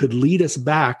is they could lead us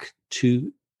back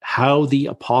to how the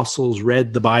apostles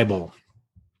read the Bible.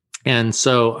 And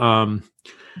so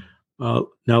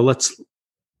now let's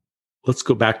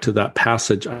go back to that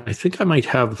passage. I think I might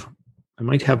have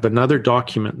another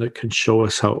document that can show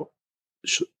us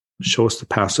show us the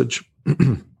passage.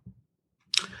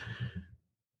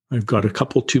 I've got a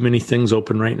couple too many things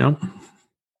open right now,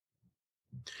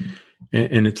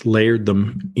 and it's layered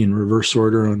them in reverse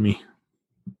order on me.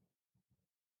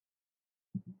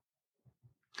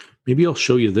 Maybe I'll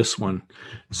show you this one.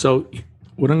 So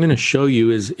what I'm going to show you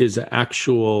is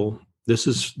actual. This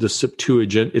is the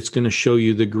Septuagint. It's going to show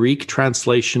you the Greek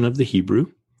translation of the Hebrew,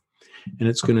 and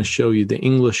it's going to show you the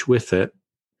English with it.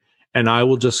 And I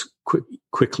will just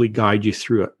quickly guide you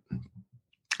through it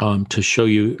to show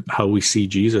you how we see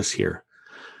Jesus here.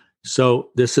 So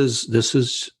this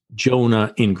is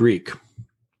Jonah in Greek,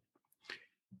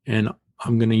 and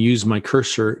I'm going to use my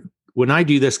cursor. When I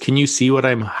do this, can you see what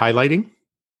I'm highlighting?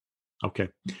 Okay.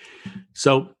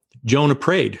 So Jonah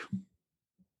prayed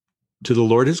to the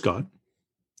Lord his God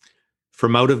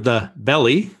from out of the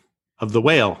belly of the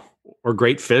whale or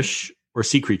great fish or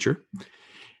sea creature.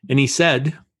 And he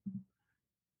said,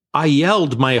 I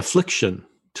yelled my affliction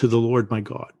to the Lord my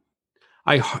God.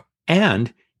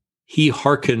 And he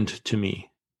hearkened to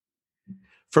me.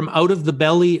 From out of the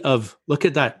belly of, look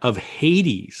at that, of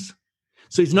Hades.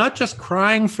 So he's not just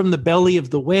crying from the belly of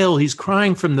the whale, he's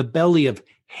crying from the belly of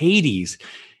Hades.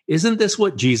 Isn't this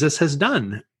what Jesus has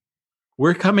done?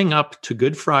 We're coming up to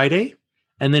Good Friday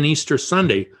and then Easter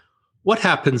Sunday. What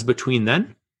happens between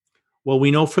then? Well,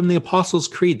 we know from the Apostles'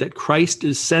 Creed that Christ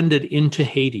ascended into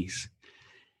Hades.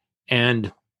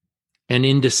 And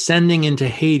in descending into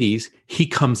Hades, he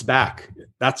comes back.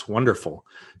 That's wonderful.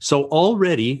 So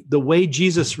already the way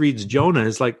Jesus reads Jonah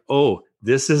is like, oh,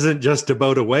 this isn't just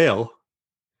about a whale.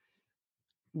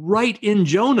 Right in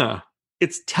Jonah,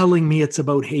 it's telling me it's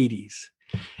about Hades.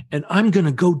 And I'm going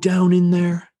to go down in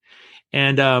there.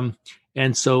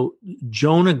 And so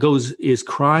Jonah is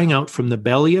crying out from the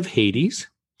belly of Hades.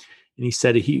 And he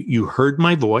said, you heard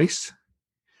my voice.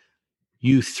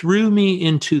 You threw me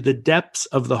into the depths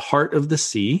of the heart of the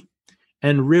sea,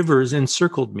 and rivers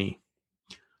encircled me.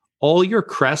 All your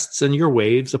crests and your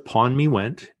waves upon me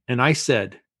went. And I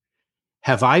said,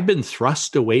 have I been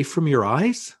thrust away from your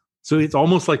eyes? So it's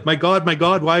almost like, my God,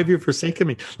 why have you forsaken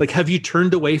me? Like, have you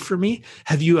turned away from me?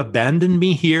 Have you abandoned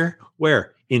me here?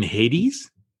 Where? In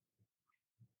Hades?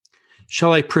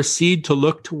 Shall I proceed to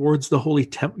look towards the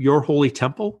your holy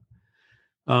temple?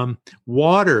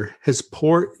 Water has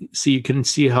poured. See, you can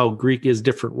see how Greek is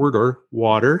different word order.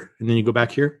 Water, and then you go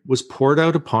back here, was poured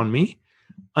out upon me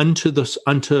unto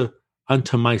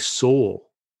unto my soul.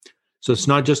 So it's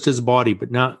not just his body,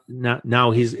 but now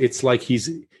it's like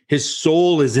his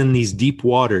soul is in these deep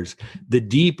waters. The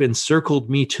deep encircled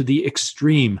me to the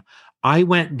extreme. I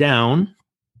went down,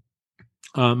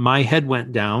 my head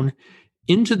went down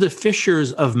into the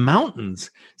fissures of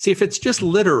mountains. See, if it's just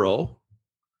literal,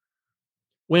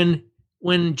 when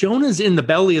Jonah's in the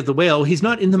belly of the whale, he's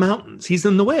not in the mountains, he's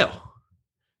in the whale.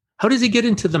 How does he get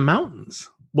into the mountains?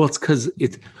 Well, it's because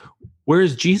where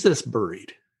is Jesus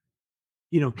buried?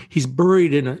 He's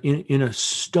buried in a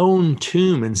stone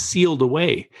tomb and sealed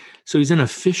away. So he's in a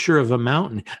fissure of a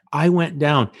mountain. I went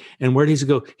down. And where does he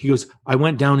go? He goes, I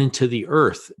went down into the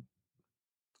earth.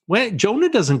 Jonah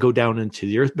doesn't go down into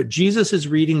the earth, but Jesus is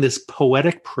reading this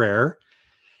poetic prayer.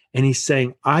 And he's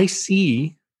saying, I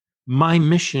see my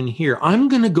mission here. I'm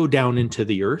going to go down into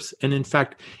the earth. And in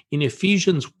fact, in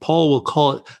Ephesians, Paul will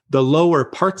call it the lower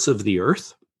parts of the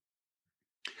earth.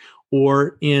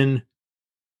 Or in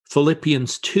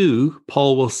Philippians 2,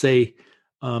 Paul will say,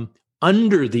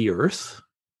 under the earth.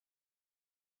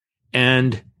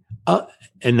 And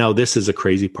now this is a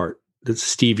crazy part.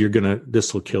 Steve,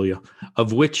 this will kill you.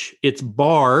 Of which it's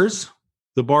bars.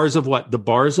 The bars of what? The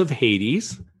bars of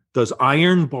Hades. Those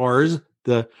iron bars,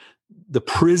 the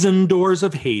prison doors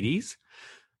of Hades,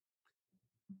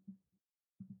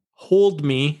 hold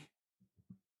me.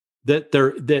 That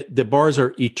the bars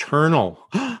are eternal.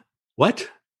 What?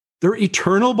 They're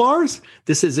eternal bars?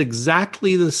 This is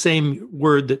exactly the same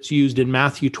word that's used in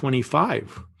Matthew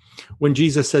 25, when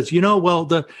Jesus says,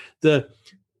 the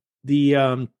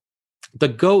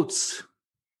goats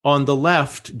on the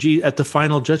left at the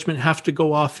final judgment have to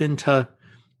go off into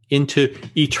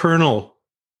eternal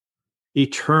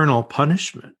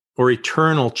punishment or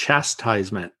eternal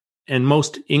chastisement. And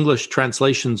most English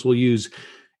translations will use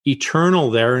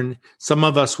eternal there. And some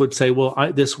of us would say, well,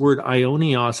 this word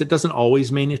aionios, it doesn't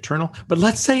always mean eternal, but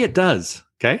let's say it does.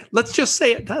 Okay. Let's just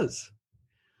say it does.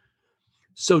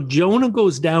 So Jonah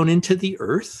goes down into the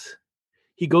earth.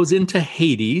 He goes into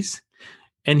Hades,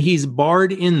 and he's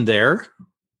barred in there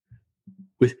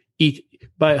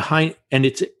and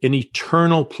it's an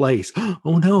eternal place.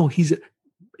 Oh no, he's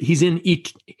in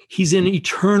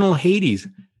eternal Hades.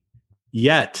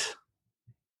 Yet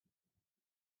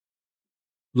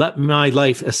let my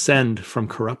life ascend from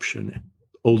corruption,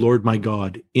 O Lord my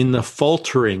God, in the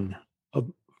faltering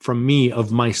from me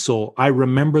of my soul. I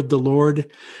remembered the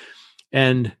Lord,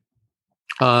 and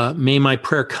may my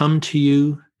prayer come to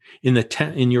you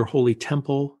in your holy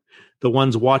temple. The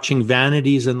ones watching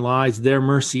vanities and lies, their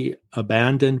mercy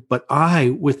abandoned. But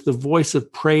I, with the voice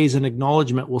of praise and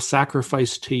acknowledgement, will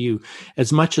sacrifice to you.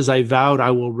 As much as I vowed, I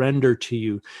will render to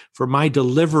you. For my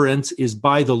deliverance is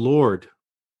by the Lord.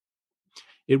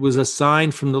 It was a sign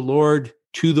from the Lord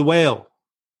to the whale.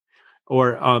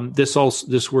 Or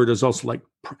this word is also like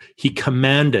he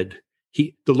commanded.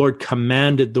 The Lord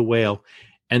commanded the whale,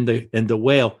 and the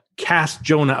whale cast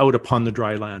Jonah out upon the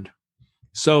dry land.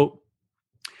 So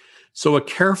a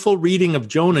careful reading of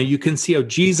Jonah, you can see how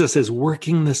Jesus is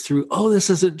working this through. Oh, this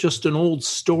isn't just an old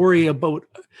story about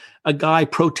a guy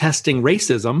protesting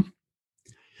racism.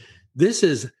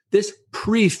 This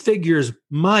prefigures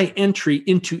my entry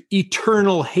into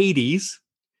eternal Hades,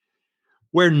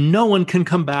 where no one can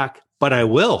come back, but I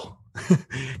will.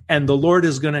 And the Lord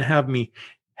is going to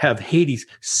have Hades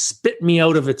spit me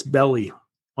out of its belly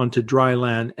onto dry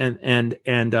land. And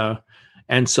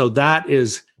so that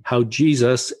is how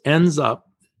Jesus ends up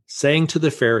saying to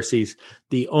the Pharisees,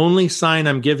 the only sign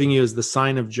I'm giving you is the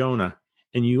sign of Jonah.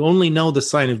 And you only know the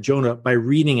sign of Jonah by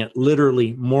reading it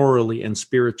literally, morally, and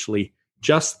spiritually,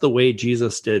 just the way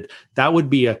Jesus did. That would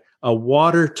be a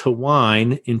water to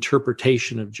wine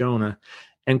interpretation of Jonah.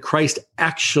 And Christ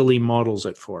actually models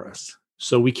it for us.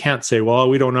 So we can't say, well,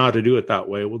 we don't know how to do it that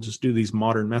way. We'll just do these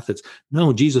modern methods.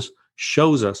 No, Jesus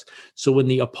shows us. So when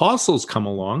the apostles come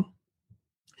along,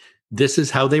 this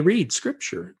is how they read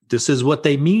Scripture. This is what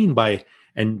they mean by,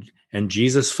 and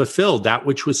Jesus fulfilled that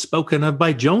which was spoken of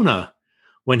by Jonah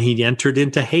when he entered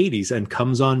into Hades and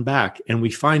comes on back. And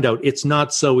we find out it's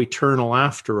not so eternal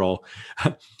after all,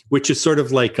 which is sort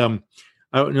of like, I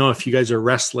don't know if you guys are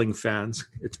wrestling fans.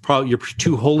 It's probably, you're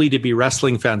too holy to be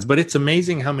wrestling fans, but it's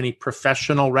amazing how many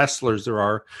professional wrestlers there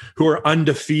are who are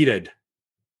undefeated.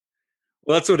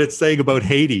 Well, that's what it's saying about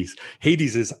Hades.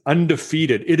 Hades is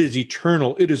undefeated. It is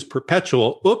eternal. It is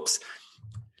perpetual. Oops.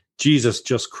 Jesus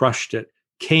just crushed it,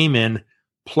 came in,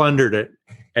 plundered it,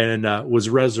 and was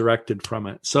resurrected from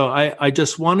it. So I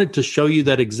just wanted to show you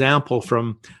that example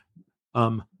from,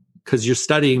 because you're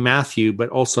studying Matthew, but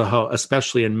also how,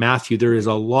 especially in Matthew, there is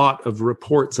a lot of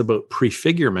reports about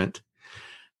prefigurement.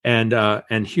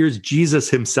 And here's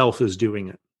Jesus himself is doing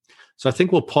it. So I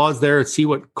think we'll pause there and see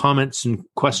what comments and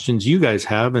questions you guys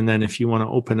have. And then if you want to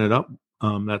open it up,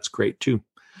 that's great too.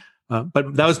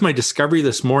 But that was my discovery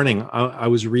this morning. I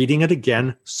was reading it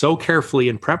again so carefully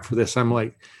in prep for this. I'm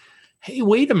like, hey,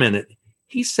 wait a minute.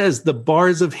 He says the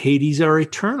bars of Hades are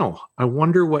eternal. I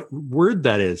wonder what word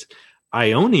that is.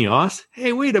 Aionios.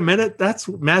 Hey, wait a minute. That's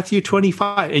Matthew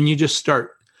 25. And you just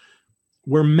start.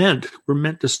 We're meant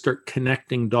to start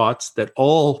connecting dots that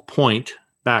all point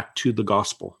back to the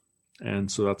gospel.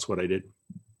 And so that's what I did.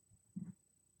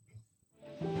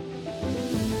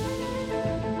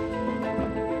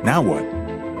 Now what?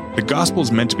 The gospel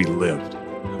is meant to be lived.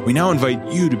 We now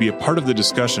invite you to be a part of the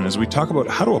discussion as we talk about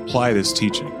how to apply this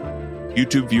teaching.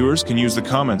 YouTube viewers can use the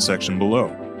comments section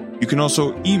below. You can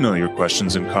also email your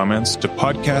questions and comments to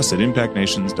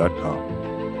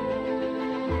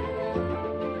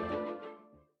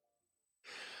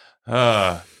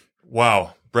podcast@impactnations.com.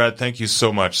 Wow. Brad, thank you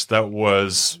so much. That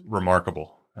was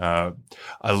remarkable. I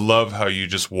love how you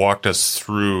just walked us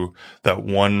through that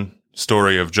one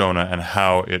story of Jonah and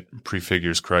how it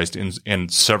prefigures Christ in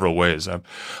several ways.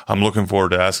 I'm looking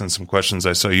forward to asking some questions.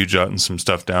 I saw you jotting some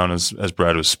stuff down as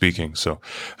Brad was speaking. So,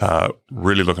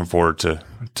 really looking forward to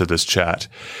this chat.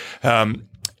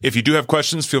 If you do have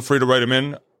questions, feel free to write them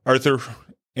in. Arthur,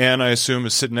 Anne, I assume,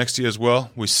 is sitting next to you as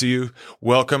well. We see you.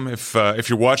 Welcome. If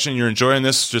you're watching, you're enjoying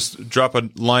this, just drop a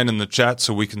line in the chat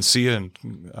so we can see you and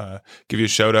give you a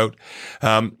shout out.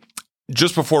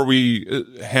 Just before we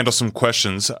handle some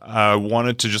questions, I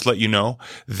wanted to just let you know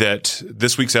that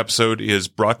this week's episode is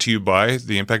brought to you by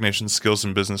the Impact Nation Skills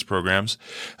and Business Programs.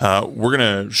 We're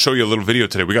going to show you a little video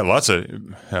today. We got lots of,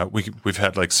 we've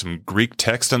had like some Greek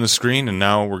text on the screen, and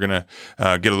now we're going to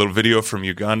get a little video from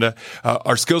Uganda.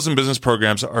 Our Skills and Business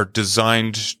Programs are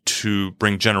designed to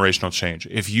bring generational change.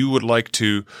 If you would like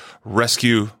to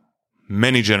rescue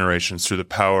many generations through the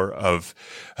power of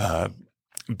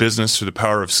business, through the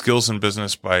power of skills in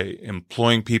business by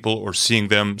employing people or seeing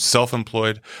them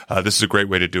self-employed, this is a great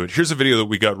way to do it. Here's a video that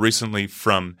we got recently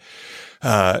from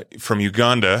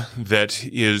Uganda that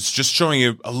is just showing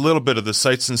you a little bit of the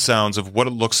sights and sounds of what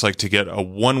it looks like to get a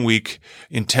 1-week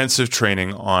intensive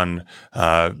training on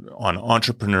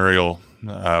entrepreneurial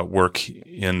work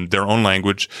in their own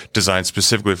language, designed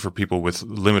specifically for people with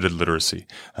limited literacy.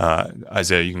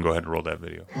 Isaiah, you can go ahead and roll that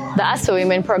video. The Ask for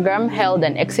Women program held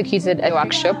and executed a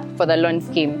workshop for the loan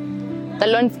scheme. The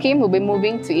loan scheme will be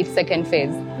moving to its second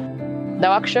phase. The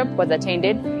workshop was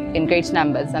attended in great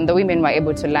numbers, and the women were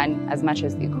able to learn as much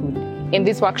as they could. In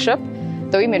this workshop,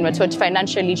 the women were taught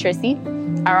financial literacy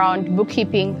around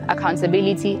bookkeeping,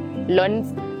 accountability,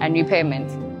 loans, and repayment.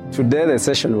 Today the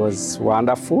session was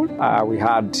wonderful. We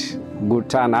had good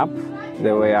turn up.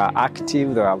 They were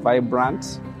active, they were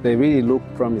vibrant. They really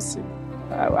looked promising.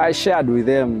 I shared with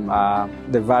them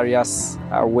the various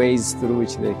ways through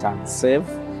which they can save,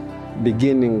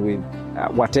 beginning with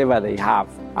whatever they have.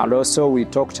 And also we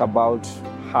talked about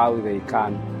how they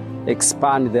can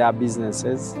expand their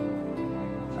businesses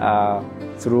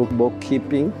through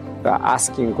bookkeeping,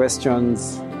 asking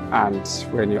questions, and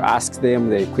when you ask them,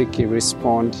 they quickly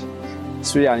respond.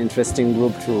 It's really an interesting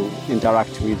group to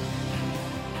interact with.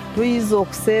 Tuyiza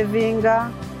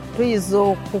okusevinga, tuyiza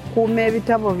okukuuma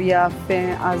ebitabo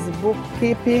byaffe as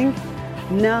bookkeeping,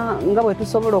 nga bwe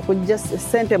tusobola okujja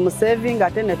ssente mu saving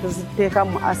ate ne tuziteeka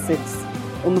mu assets.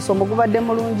 Omusomo gubadde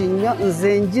mulungi nnyo,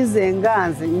 nze njize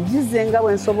nga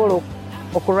bwe nsobola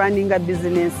okurunninga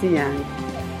bizinensi yange.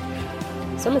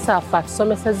 Somesa waffe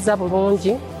atusomesezza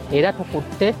bulungi era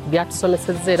tukutte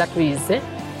byatusomesezza era tuyize.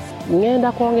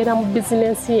 Ngenda kwongera mu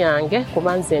bizinensi yange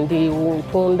kuba nze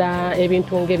ntunda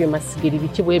ebintu ng'ebyo masigiri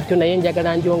biki bwebyo, naye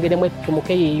njagala ndyongeremu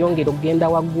ettumuke yeeyongere okugenda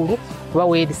waggulu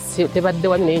kuba tebadde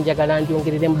wabi, naye njagala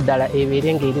ndyongereremu ddala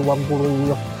ebeere ng'eri waggulu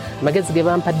nnyo. Amagezi ge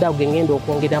bampadde ago ge ngenda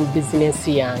okwongera mu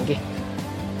bizinensi yange.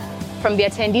 From the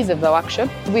attendees of the workshop,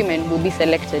 women will be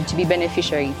selected to be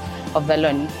beneficiaries of the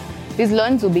loan. These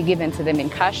loans will be given to them in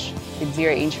cash with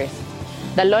zero interest.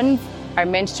 The loans are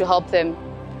meant to help them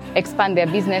expand their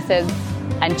businesses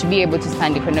and to be able to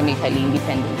stand economically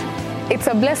independent. It's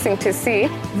a blessing to see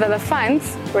that the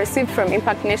funds received from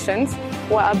Impact Nations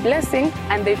were a blessing,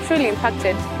 and they truly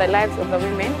impacted the lives of the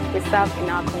women we serve in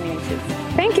our communities.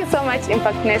 Thank you so much,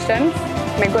 Impact Nations.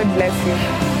 May God bless you.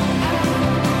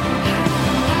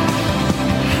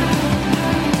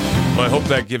 Well, I hope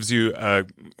that gives you a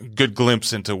good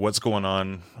glimpse into what's going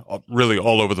on really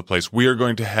all over the place. We are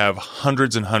going to have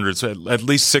hundreds and hundreds, at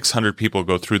least 600 people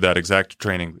go through that exact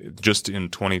training just in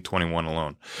 2021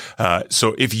 alone.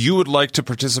 So if you would like to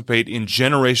participate in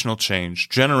generational change,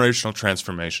 generational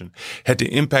transformation, head to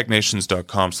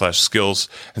impactnations.com/skills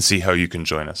and see how you can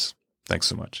join us. Thanks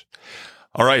so much.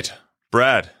 All right,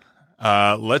 Brad.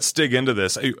 Let's dig into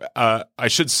this. I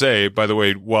should say, by the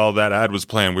way, while that ad was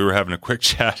playing, we were having a quick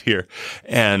chat here,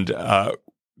 and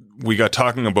we got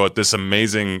talking about this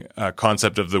amazing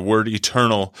concept of the word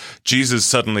eternal. Jesus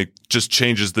suddenly just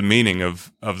changes the meaning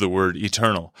of the word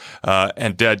eternal.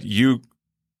 And Dad, you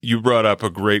brought up a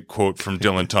great quote from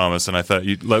Dylan Thomas, and I thought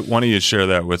why don't you share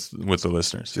that with the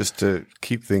listeners? Just to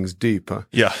keep things deep, huh?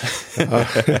 Yeah.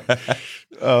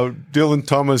 Dylan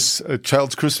Thomas, A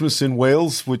Child's Christmas in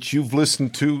Wales, which you've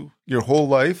listened to your whole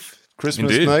life.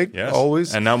 Christmas Indeed, night, yes.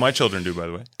 Always. And now my children do, by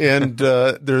the way. And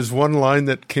there's one line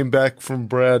that came back from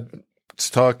Brad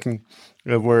talking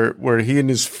where he and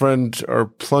his friend are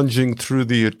plunging through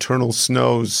the eternal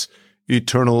snows,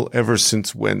 eternal ever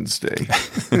since Wednesday.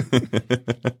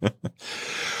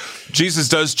 Jesus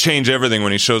does change everything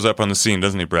when he shows up on the scene,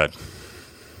 doesn't he, Brad?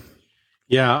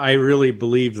 Yeah, I really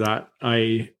believe that.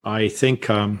 I think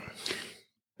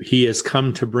he has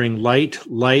come to bring light,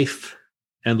 life,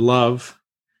 and love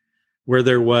where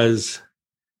there was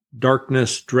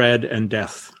darkness, dread, and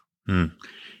death. Mm.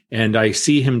 And I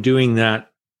see him doing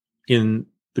that in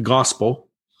the gospel.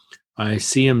 I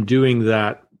see him doing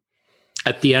that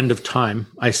at the end of time.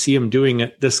 I see him doing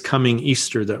it this coming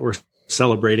Easter that we're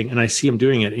celebrating, and I see him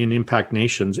doing it in Impact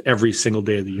Nations every single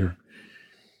day of the year.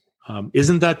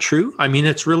 Isn't that true? I mean,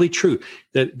 it's really true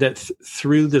that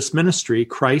through this ministry,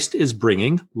 Christ is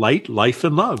bringing light, life,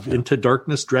 and love into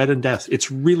darkness, dread, and death.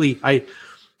 It's really, I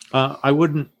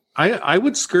would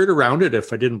skirt around it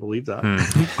if I didn't believe that,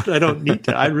 but I don't need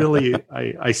to.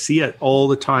 I see it all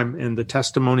the time in the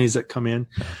testimonies that come in.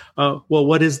 Well,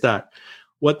 what is that?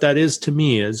 What that is to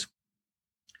me is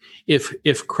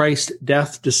if Christ's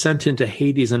death, descent into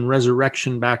Hades, and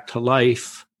resurrection back to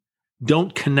life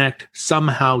don't connect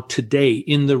somehow today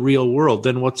in the real world,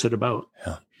 then what's it about?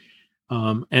 Yeah.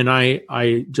 And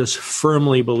I just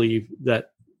firmly believe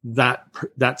that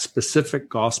specific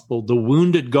gospel, the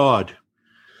wounded God,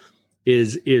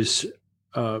 is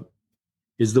the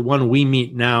one we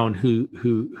meet now, and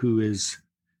who is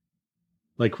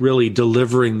like really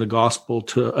delivering the gospel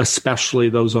to especially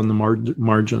those on the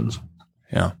margins.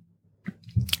 Yeah.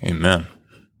 Amen.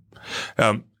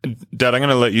 Dad, I'm going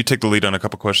to let you take the lead on a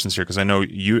couple questions here, because I know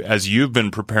as you've been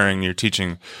preparing your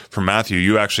teaching for Matthew,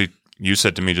 you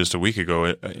said to me just a week ago,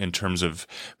 in terms of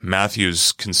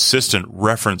Matthew's consistent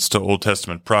reference to Old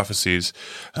Testament prophecies,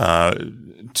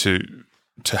 to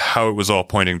how it was all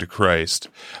pointing to Christ,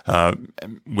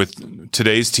 with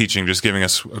today's teaching just giving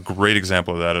us a great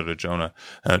example of that out of Jonah.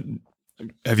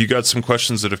 Have you got some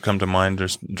questions that have come to mind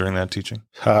during that teaching?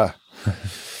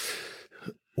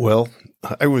 Well,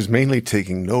 I was mainly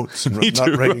taking notes,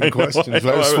 not writing questions.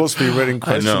 I was supposed to be writing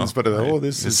questions, but I thought,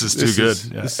 this is too good.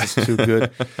 This is too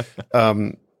good.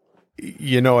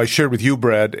 I shared with you,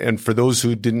 Brad, and for those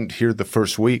who didn't hear the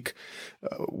first week,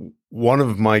 one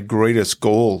of my greatest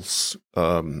goals,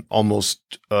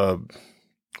 almost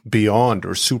beyond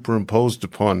or superimposed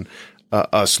upon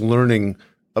us learning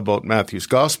about Matthew's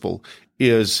gospel,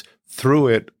 is through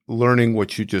it learning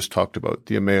what you just talked about,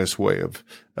 the Emmaus way of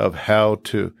how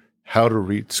to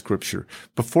read Scripture.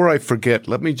 Before I forget,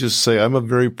 let me just say I'm a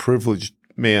very privileged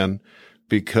man,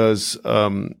 because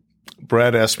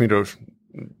Brad asked me to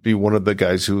be one of the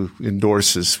guys one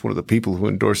of the people who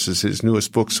endorses his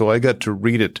newest book. So I got to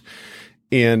read it.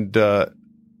 And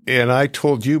I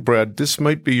told you, Brad, this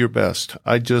might be your best.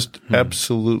 I just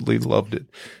absolutely loved it.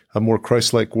 A more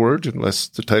Christ-like word, unless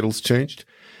the title's changed.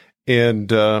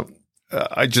 And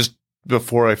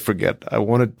before I forget, I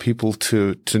wanted people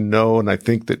to know, and I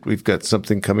think that we've got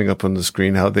something coming up on the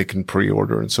screen, how they can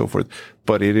pre-order and so forth.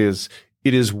 But it is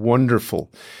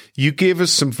wonderful. You gave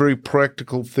us some very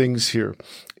practical things here,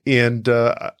 and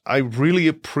I really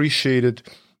appreciated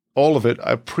all of it.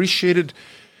 I appreciated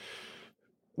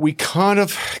we kind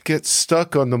of get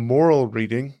stuck on the moral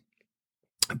reading,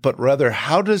 but rather,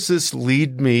 how does this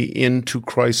lead me into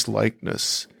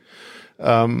Christ-likeness?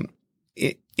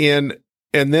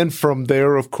 And then from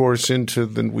there, of course,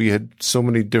 we had so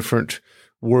many different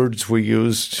words we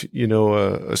used,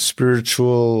 a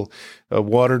spiritual,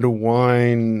 water to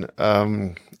wine.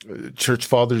 Church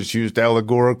fathers used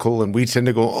allegorical, and we tend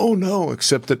to go, oh no,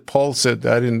 except that Paul said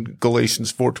that in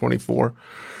Galatians 4:24.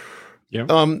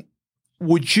 Yeah.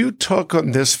 Would you talk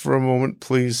on this for a moment,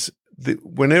 please?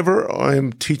 Whenever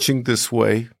I'm teaching this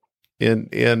way, and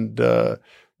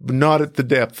not at the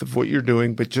depth of what you're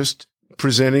doing, but just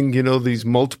presenting, these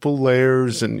multiple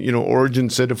layers, and, Origen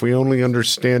said, if we only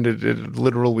understand it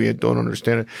literal, we don't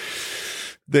understand it.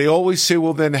 They always say,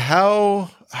 well, then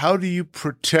how do you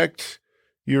protect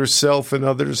yourself and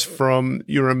others from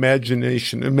your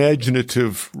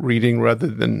imaginative reading rather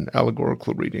than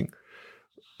allegorical reading?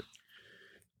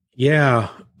 Yeah,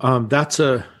 that's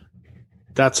an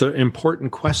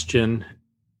important question,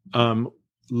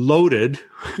 loaded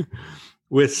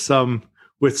with some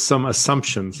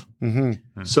assumptions.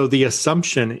 Mm-hmm. So the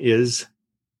assumption is,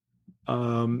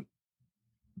 like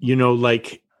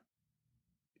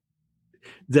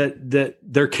that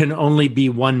there can only be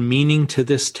one meaning to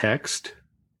this text,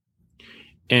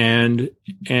 and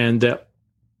that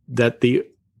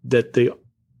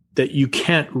you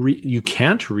can't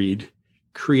read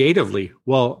creatively.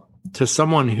 Well, to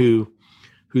someone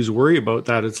who's worried about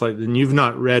that, it's like, then you've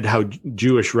not read how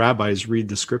Jewish rabbis read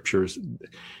the scriptures.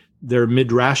 Their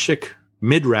midrash, mm-hmm.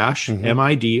 midrash,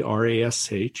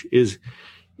 is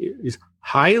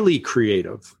highly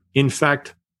creative. In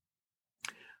fact,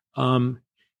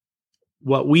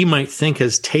 what we might think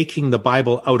as taking the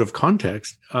Bible out of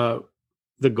context,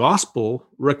 the gospel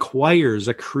requires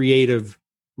a creative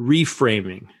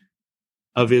reframing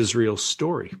of Israel's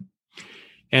story.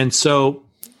 And so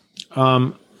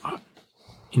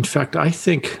In fact, I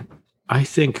think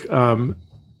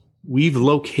we've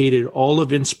located all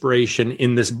of inspiration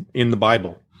in the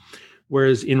Bible,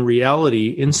 whereas in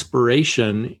reality,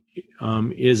 inspiration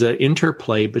is an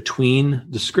interplay between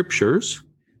the scriptures,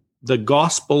 the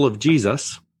gospel of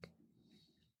Jesus,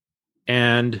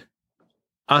 and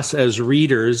us as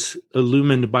readers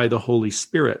illumined by the Holy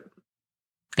Spirit.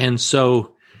 And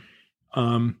so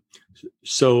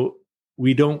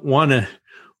we don't want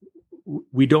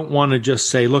to just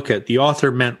say, look, at the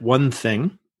author meant one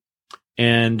thing,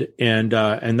 and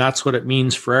that's what it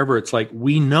means forever. It's like,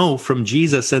 we know from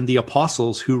Jesus and the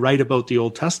apostles who write about the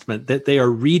Old Testament that they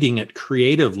are reading it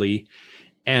creatively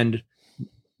and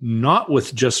not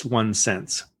with just one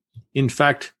sense. In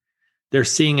fact, they're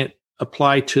seeing it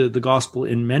apply to the gospel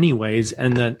in many ways,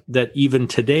 and that even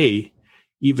today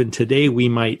we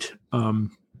might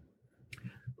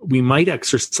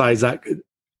exercise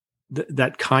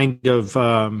that kind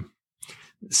of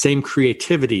same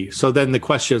creativity. So then the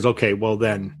question is, okay, well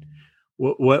then,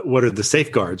 what are the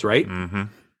safeguards, right? Mm-hmm.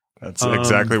 That's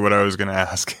exactly what I was going to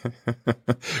ask.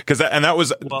 That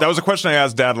was a question I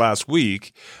asked Dad last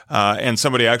week, and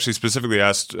somebody actually specifically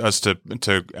asked us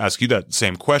to ask you that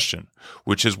same question,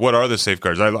 which is, what are the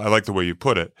safeguards? I like the way you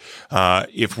put it.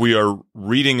 If we are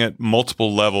reading at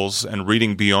multiple levels and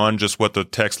reading beyond just what the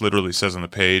text literally says on the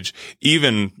page,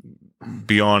 even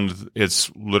beyond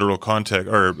its literal context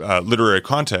or literary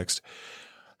context,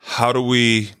 how do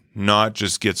we not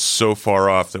just get so far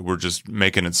off that we're just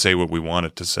making it say what we want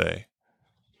it to say?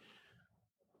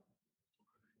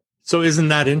 So isn't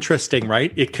that interesting,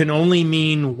 right? It can only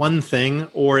mean one thing,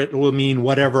 or it will mean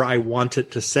whatever I want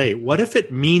it to say. What if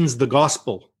it means the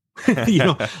gospel?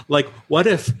 Like, what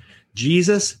if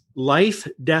Jesus' life,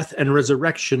 death, and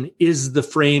resurrection is the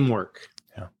framework?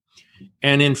 Yeah.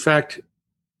 And in fact,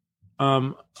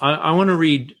 I want to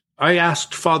read, I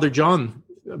asked Father John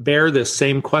Bear this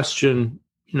same question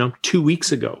 2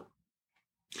 weeks ago.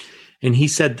 And he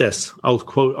said this, I'll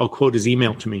quote his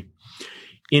email to me.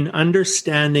 In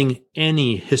understanding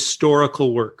any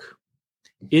historical work,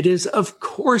 it is of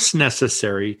course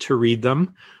necessary to read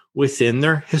them within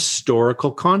their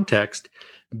historical context,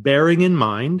 bearing in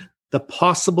mind the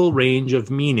possible range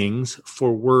of meanings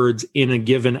for words in a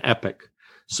given epoch.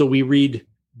 So we read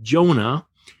Jonah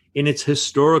in its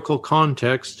historical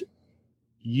context,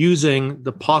 using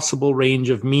the possible range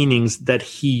of meanings that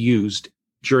he used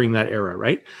during that era,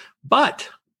 right? But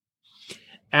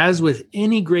as with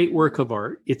any great work of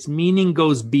art, its meaning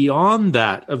goes beyond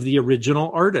that of the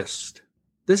original artist.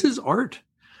 This is art.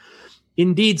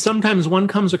 Indeed, sometimes one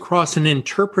comes across an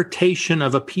interpretation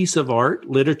of a piece of art,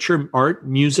 literature, art,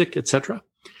 music, etc.,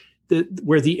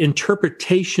 where the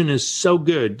interpretation is so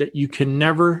good that you can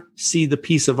never see the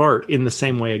piece of art in the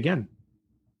same way again.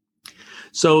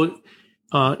 So,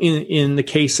 in the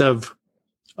case of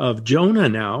Jonah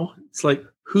now, it's like,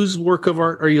 whose work of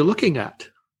art are you looking at?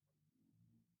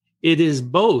 It is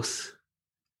both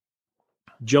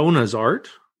Jonah's art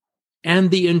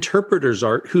and the interpreter's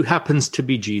art, who happens to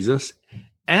be Jesus,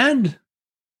 and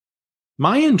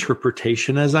my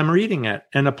interpretation as I'm reading it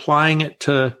and applying it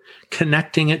to,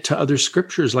 connecting it to other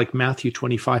scriptures like Matthew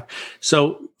 25.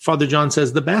 So Father John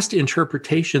says the best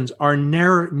interpretations are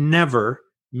never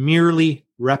merely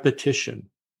repetition,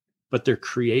 but they're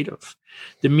creative.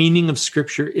 The meaning of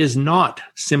scripture is not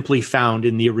simply found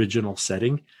in the original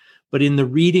setting, but in the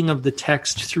reading of the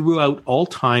text throughout all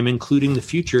time, including the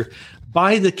future,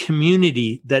 by the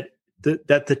community that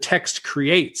the text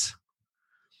creates.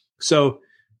 So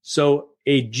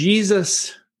a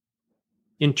Jesus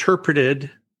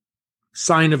interpreted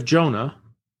sign of Jonah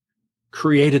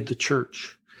created the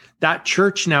church. That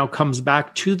church now comes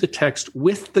back to the text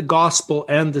with the gospel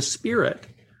and the Spirit,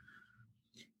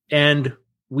 and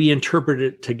we interpret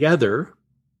it together.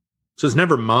 So it's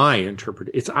never my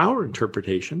interpretation, it's our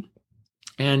interpretation.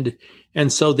 And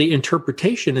so the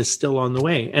interpretation is still on the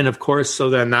way. And of course, so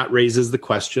then that raises the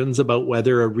questions about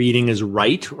whether a reading is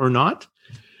right or not.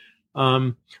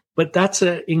 But that's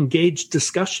an engaged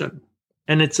discussion.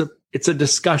 And it's a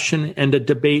discussion and a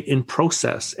debate in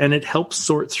process. And it helps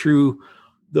sort through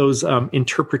those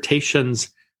interpretations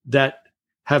that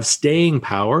have staying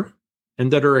power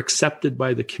and that are accepted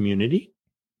by the community,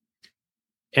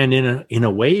 and in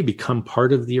a way become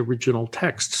part of the original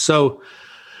text. So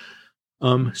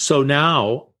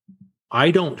now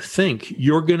I don't think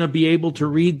you're going to be able to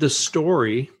read the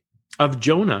story of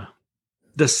Jonah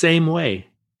the same way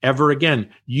ever again.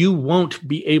 You won't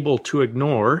be able to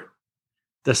ignore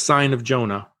the sign of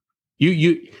Jonah.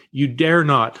 You dare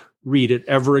not read it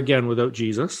ever again without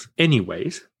Jesus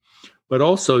anyways. But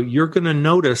also, you're going to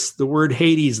notice the word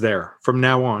Hades there from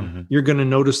now on. Mm-hmm. You're going to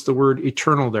notice the word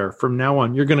eternal there from now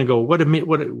on. You're going to go, what,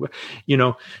 you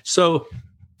know? So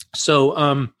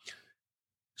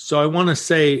I want to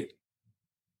say,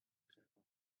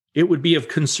 it would be of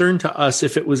concern to us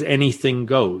if it was anything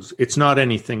goes. It's not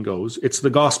anything goes. It's the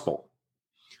gospel.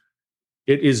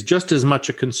 It is just as much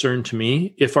a concern to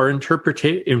me if our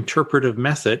interpretive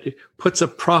method puts a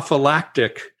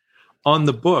prophylactic on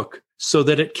the book so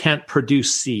that it can't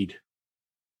produce seed.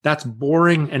 That's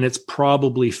boring, and it's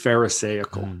probably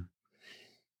Pharisaical.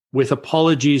 With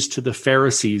apologies to the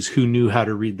Pharisees who knew how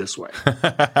to read this way.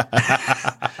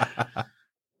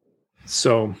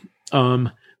 So,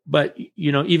 but,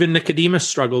 you know, even Nicodemus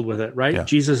struggled with it, right? Yeah.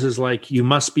 Jesus is like, you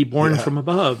must be born from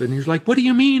above. And he's like, what do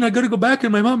you mean? I got to go back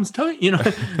in my mom's tummy. You know,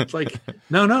 it's like,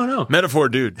 no. Metaphor,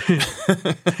 dude.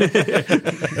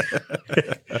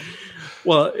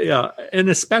 Well, yeah.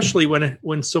 And especially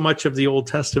when so much of the Old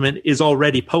Testament is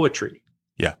already poetry.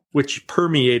 Yeah. Which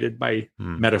Permeated by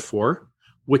metaphor,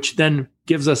 which then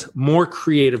gives us more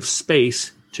creative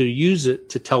space to use it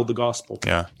to tell the gospel.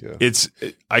 Yeah.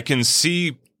 I can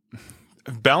see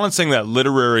balancing that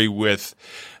literary with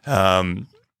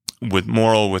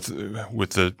moral, with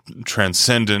the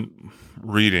transcendent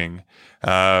reading.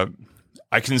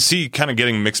 I can see kind of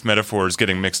getting mixed metaphors,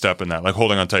 getting mixed up in that, like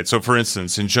holding on tight. So, for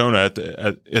instance, in Jonah,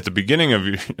 at the beginning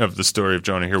of the story of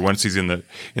Jonah here, once he's in the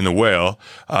whale,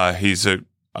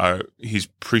 he's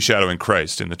pre-shadowing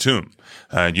Christ in the tomb.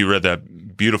 You read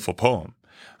that beautiful poem.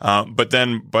 But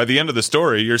then by the end of the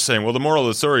story, you're saying, well, the moral of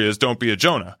the story is don't be a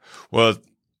Jonah. Well,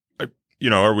 you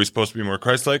know, are we supposed to be more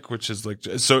Christ-like? Which is like,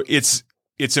 so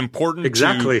it's important.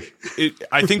 Exactly.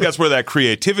 I think that's where that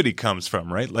creativity comes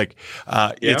from, right? Like,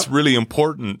 it's really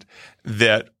important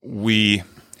that we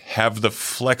have the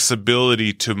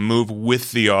flexibility to move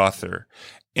with the author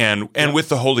and with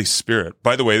the Holy Spirit.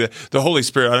 By the way, the Holy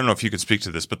Spirit, I don't know if you could speak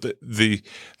to this, but the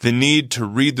need to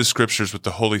read the scriptures with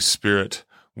the Holy Spirit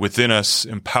within us,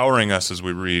 empowering us as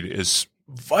we read, is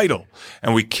vital,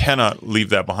 and we cannot leave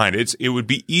that behind. It would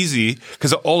be easy,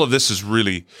 because all of this is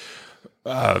really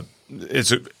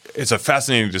it's a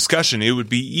fascinating discussion. It would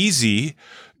be easy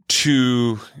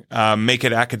to make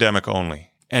it academic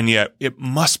only, and yet it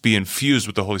must be infused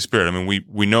with the Holy Spirit. I mean,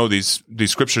 we know these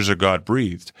scriptures are God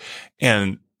breathed,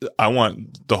 and I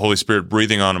want the Holy Spirit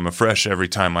breathing on them afresh every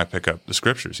time I pick up the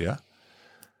scriptures. Yeah.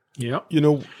 You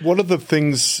know, one of the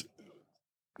things,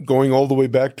 going all the way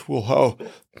back to, well,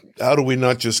 how do we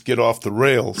not just get off the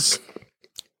rails,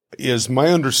 is my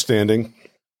understanding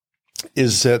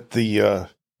is that the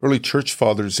early church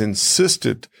fathers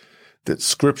insisted that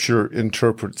Scripture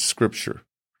interprets Scripture.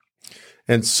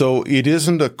 And so it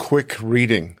isn't a quick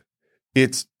reading.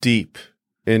 It's deep.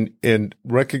 And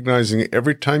recognizing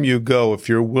every time you go, if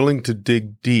you're willing to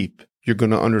dig deep, you're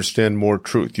going to understand more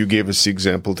truth. You gave us the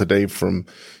example today from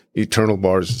eternal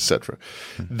bars, etc.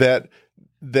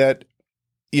 That,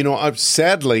 you know,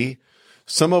 sadly,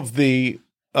 some of the,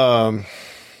 well,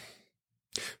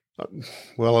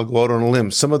 I'll go out on a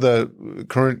limb. Some of the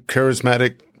current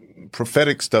charismatic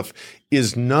prophetic stuff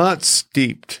is not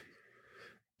steeped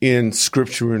in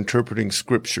Scripture, interpreting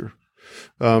Scripture.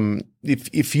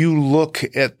 If you look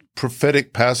at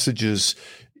prophetic passages,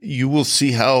 you will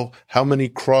see how many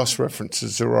cross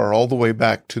references there are all the way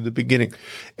back to the beginning.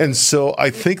 And so I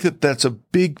think that that's a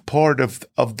big part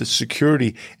of the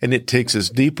security, and it takes us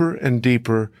deeper and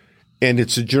deeper. And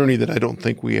it's a journey that I don't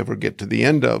think we ever get to the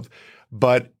end of.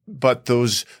 But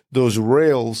those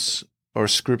rails are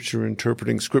Scripture,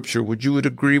 interpreting Scripture. Would you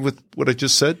agree with what I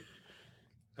just said?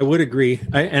 I would agree.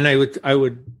 I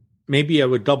would maybe I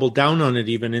would double down on it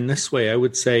even in this way. I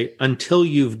would say, until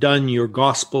you've done your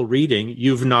gospel reading,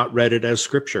 you've not read it as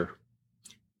Scripture.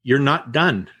 You're not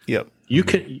done. Yep. You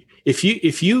can, if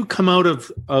you come out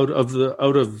of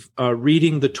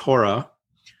reading the Torah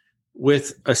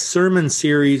with a sermon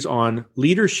series on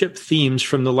leadership themes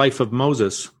from the life of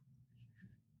Moses,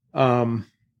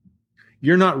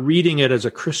 you're not reading it as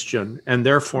a Christian, and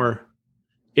therefore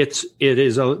it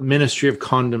is a ministry of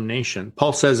condemnation.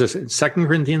 Paul says this in 2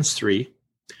 Corinthians 3,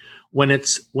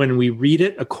 when we read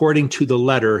it according to the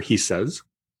letter, he says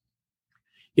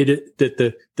that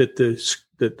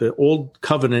the old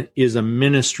covenant is a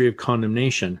ministry of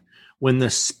condemnation. When the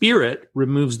Spirit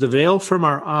removes the veil from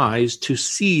our eyes to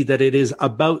see that it is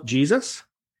about Jesus,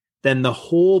 then the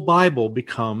whole Bible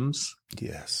becomes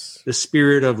the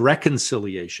spirit of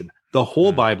reconciliation. The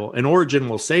whole Bible, and Origen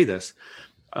will say this,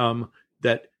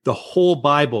 that the whole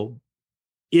Bible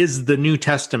is the New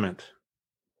Testament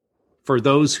for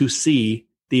those who see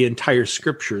the entire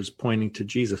scripture is pointing to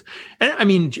Jesus. And I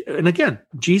mean, and again,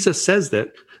 Jesus says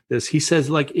that this, he says,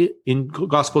 like in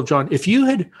Gospel of John, if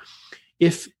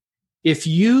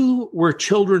you were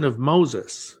children of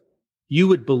Moses, you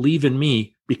would believe in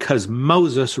me because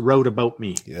Moses wrote about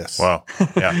me. Yes. Wow.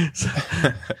 Yeah.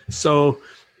 So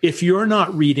if you're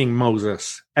not reading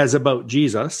Moses as about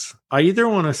Jesus, I either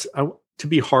want to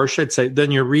be harsh, I'd say,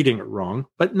 then you're reading it wrong.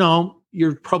 But no,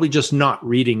 you're probably just not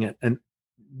reading it and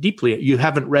deeply. You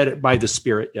haven't read it by the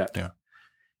Spirit yet. Yeah.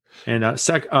 And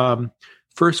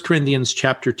 1 Corinthians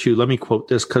chapter 2, let me quote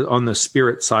this on the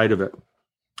Spirit side of it.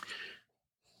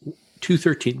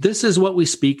 2:13. This is what we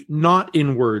speak, not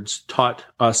in words taught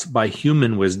us by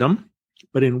human wisdom,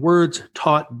 but in words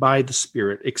taught by the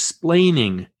Spirit,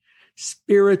 explaining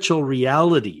spiritual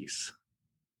realities.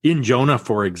 In Jonah,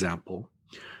 for example,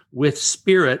 with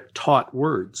Spirit taught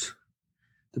words.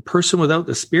 The person without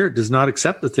the Spirit does not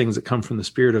accept the things that come from the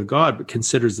Spirit of God, but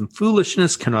considers them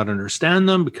foolishness, cannot understand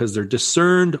them because they're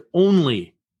discerned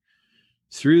only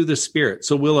through the Spirit.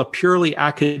 So will a purely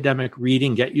academic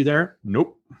reading get you there?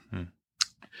 Nope.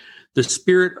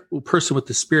 The person with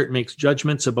the Spirit makes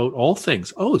judgments about all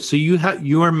things. Oh, so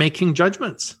you are making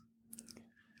judgments.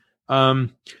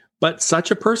 But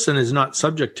such a person is not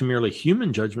subject to merely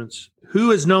human judgments.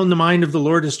 Who has known the mind of the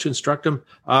Lord is to instruct him?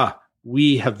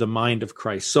 We have the mind of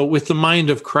Christ. So with the mind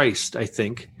of Christ, I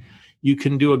think you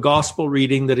can do a gospel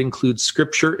reading that includes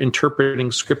scripture,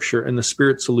 interpreting scripture, and the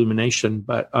Spirit's illumination.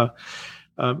 But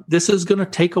this is going to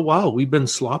take a while. We've been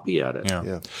sloppy at it.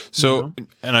 Yeah. So,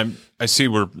 and I see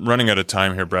we're running out of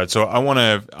time here, Brad. So I want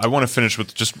to finish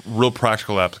with just real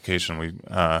practical application.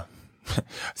 I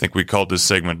think we called this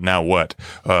segment "Now What?"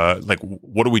 Like,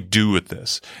 what do we do with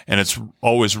this? And it's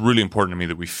always really important to me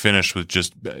that we finish with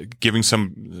just giving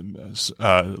some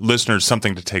listeners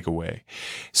something to take away.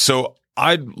 So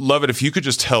I'd love it if you could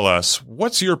just tell us,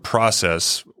 what's your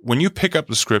process when you pick up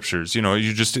the scriptures?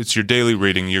 It's your daily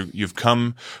reading. You've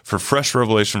come for fresh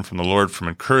revelation from the Lord, from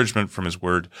encouragement from His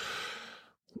Word.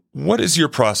 What is your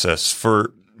process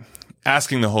for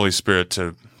asking the Holy Spirit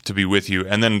to be with you?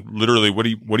 And then literally, what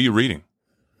are you reading?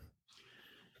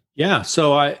 Yeah.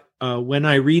 So when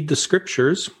I read the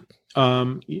scriptures,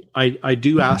 I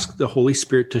do ask the Holy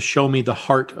Spirit to show me the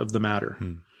heart of the matter.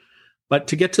 But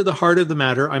to get to the heart of the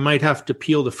matter, I might have to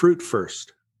peel the fruit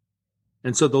first.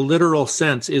 And so the literal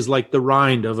sense is like the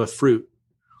rind of a fruit.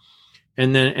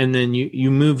 And then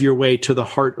you move your way to the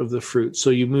heart of the fruit. So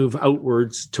you move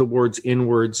outwards towards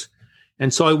inwards.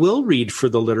 And so I will read for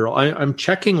the literal. I'm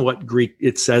checking what Greek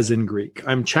it says in Greek.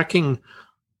 I'm checking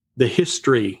the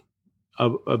history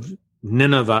of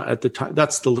Nineveh at the time.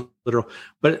 That's the literal.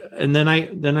 And then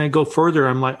I go further.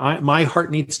 I'm like, my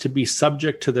heart needs to be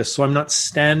subject to this. So I'm not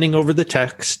standing over the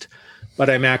text, but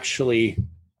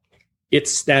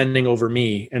it's standing over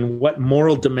me. And what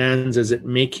moral demands is it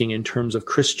making in terms of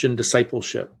Christian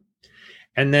discipleship?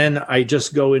 And then I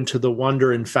just go into the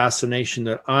wonder and fascination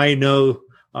that I know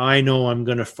I'm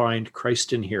going to find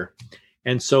Christ in here.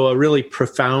 And so a really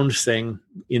profound thing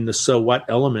in the so what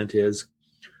element is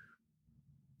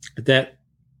that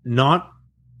my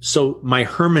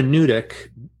hermeneutic,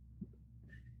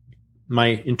 my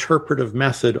interpretive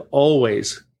method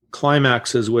always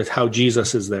climaxes with how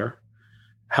Jesus is there,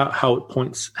 how it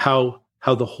points, how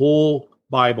the whole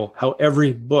Bible, how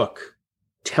every book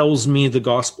tells me the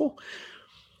gospel.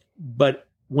 But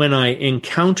when I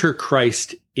encounter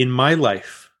Christ in my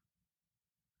life,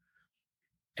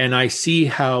 and I see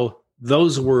how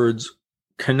those words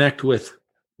connect with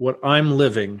what I'm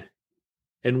living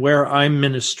and where I'm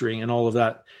ministering and all of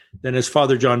that, then as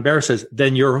Father John Bear says,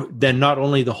 then not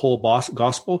only the whole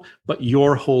gospel, but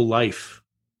your whole life.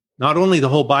 Not only the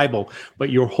whole Bible,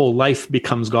 but your whole life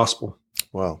becomes gospel.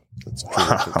 Wow.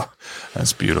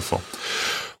 That's beautiful.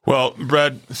 Well,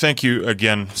 Brad, thank you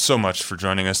again so much for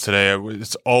joining us today.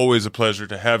 It's always a pleasure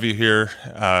to have you here.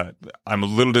 I'm a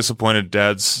little disappointed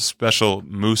Dad's special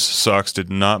moose socks did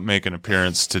not make an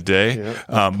appearance today.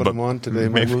 Yeah, put them on today,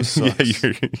 my moose socks.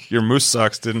 Yeah, your moose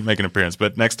socks didn't make an appearance,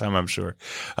 but next time I'm sure.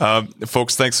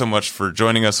 Folks, thanks so much for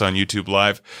joining us on YouTube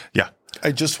Live. Yeah.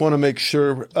 I just want to make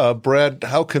sure, Brad,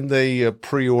 how can they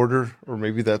pre-order? Or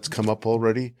maybe that's come up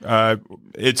already?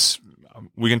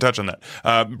 We can touch on that.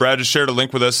 Brad has shared a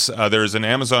link with us. There is an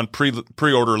Amazon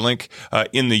pre-order link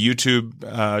in the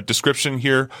YouTube description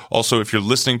here. Also, if you're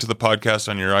listening to the podcast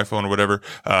on your iPhone or whatever,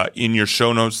 in your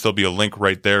show notes, there'll be a link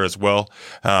right there as well.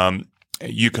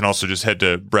 You can also just head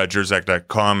to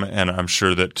bradjerzak.com, and I'm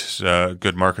sure that a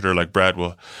good marketer like Brad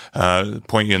will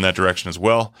point you in that direction as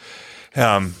well.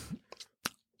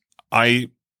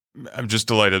 I'm just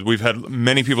delighted. We've had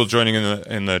many people joining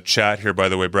in the chat here, by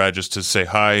the way, Brad, just to say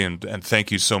hi and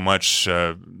thank you so much.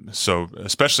 So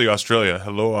especially Australia.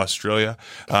 Hello, Australia.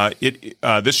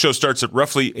 This show starts at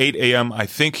roughly 8 a.m., I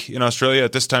think, in Australia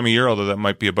at this time of year, although that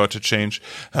might be about to change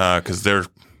because they're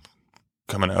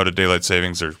coming out of daylight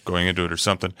savings or going into it or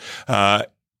something.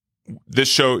 This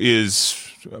show is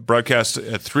broadcast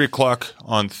at 3 o'clock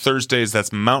on Thursdays.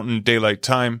 That's Mountain Daylight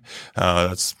Time.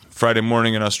 That's Friday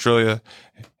morning in Australia.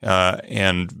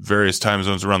 And various time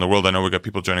zones around the world. I know we've got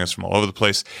people joining us from all over the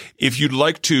place. If you'd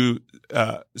like to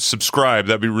subscribe,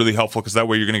 that'd be really helpful because that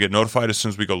way you're going to get notified as soon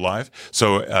as we go live.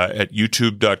 So at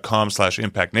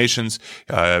youtube.com/impactnations,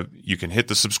 you can hit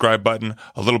the subscribe button.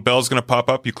 A little bell's going to pop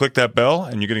up. You click that bell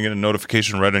and you're going to get a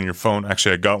notification right on your phone.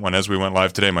 Actually, I got one as we went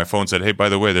live today. My phone said, hey, by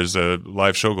the way, there's a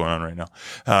live show going on right now.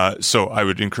 So I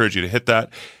would encourage you to hit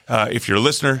that. If you're a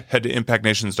listener, head to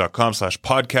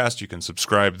impactnations.com/podcast. You can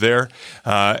subscribe there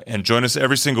and join us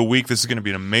every single week. This is going to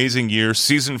be an amazing year.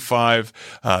 Season 5,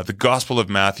 the Gospel of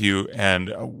Matthew.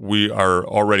 And we're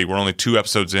only 2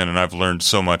 episodes in, and I've learned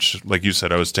so much. Like you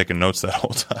said, I was taking notes that whole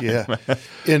time. Yeah.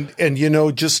 And you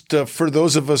know, just for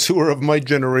those of us who are of my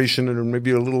generation and are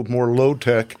maybe a little more low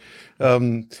tech,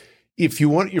 if you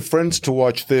want your friends to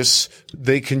watch this,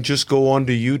 they can just go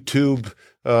onto YouTube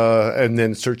and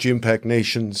then search Impact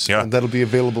Nations, and that'll be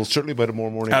available certainly by tomorrow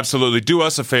morning. Absolutely. Do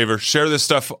us a favor. Share this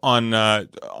stuff on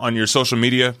your social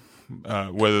media,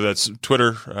 whether that's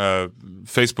Twitter,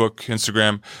 Facebook,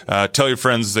 Instagram. Tell your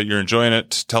friends that you're enjoying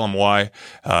it. Tell them why.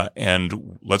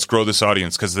 And let's grow this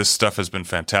audience because this stuff has been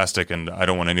fantastic, and I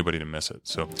don't want anybody to miss it.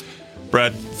 So,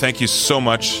 Brad, thank you so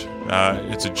much.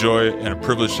 It's a joy and a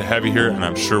privilege to have you here, and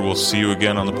I'm sure we'll see you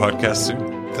again on the podcast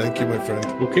soon. Thank you, my friend.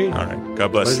 Okay. All right.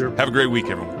 God bless. Pleasure. Have a great week,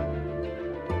 everyone.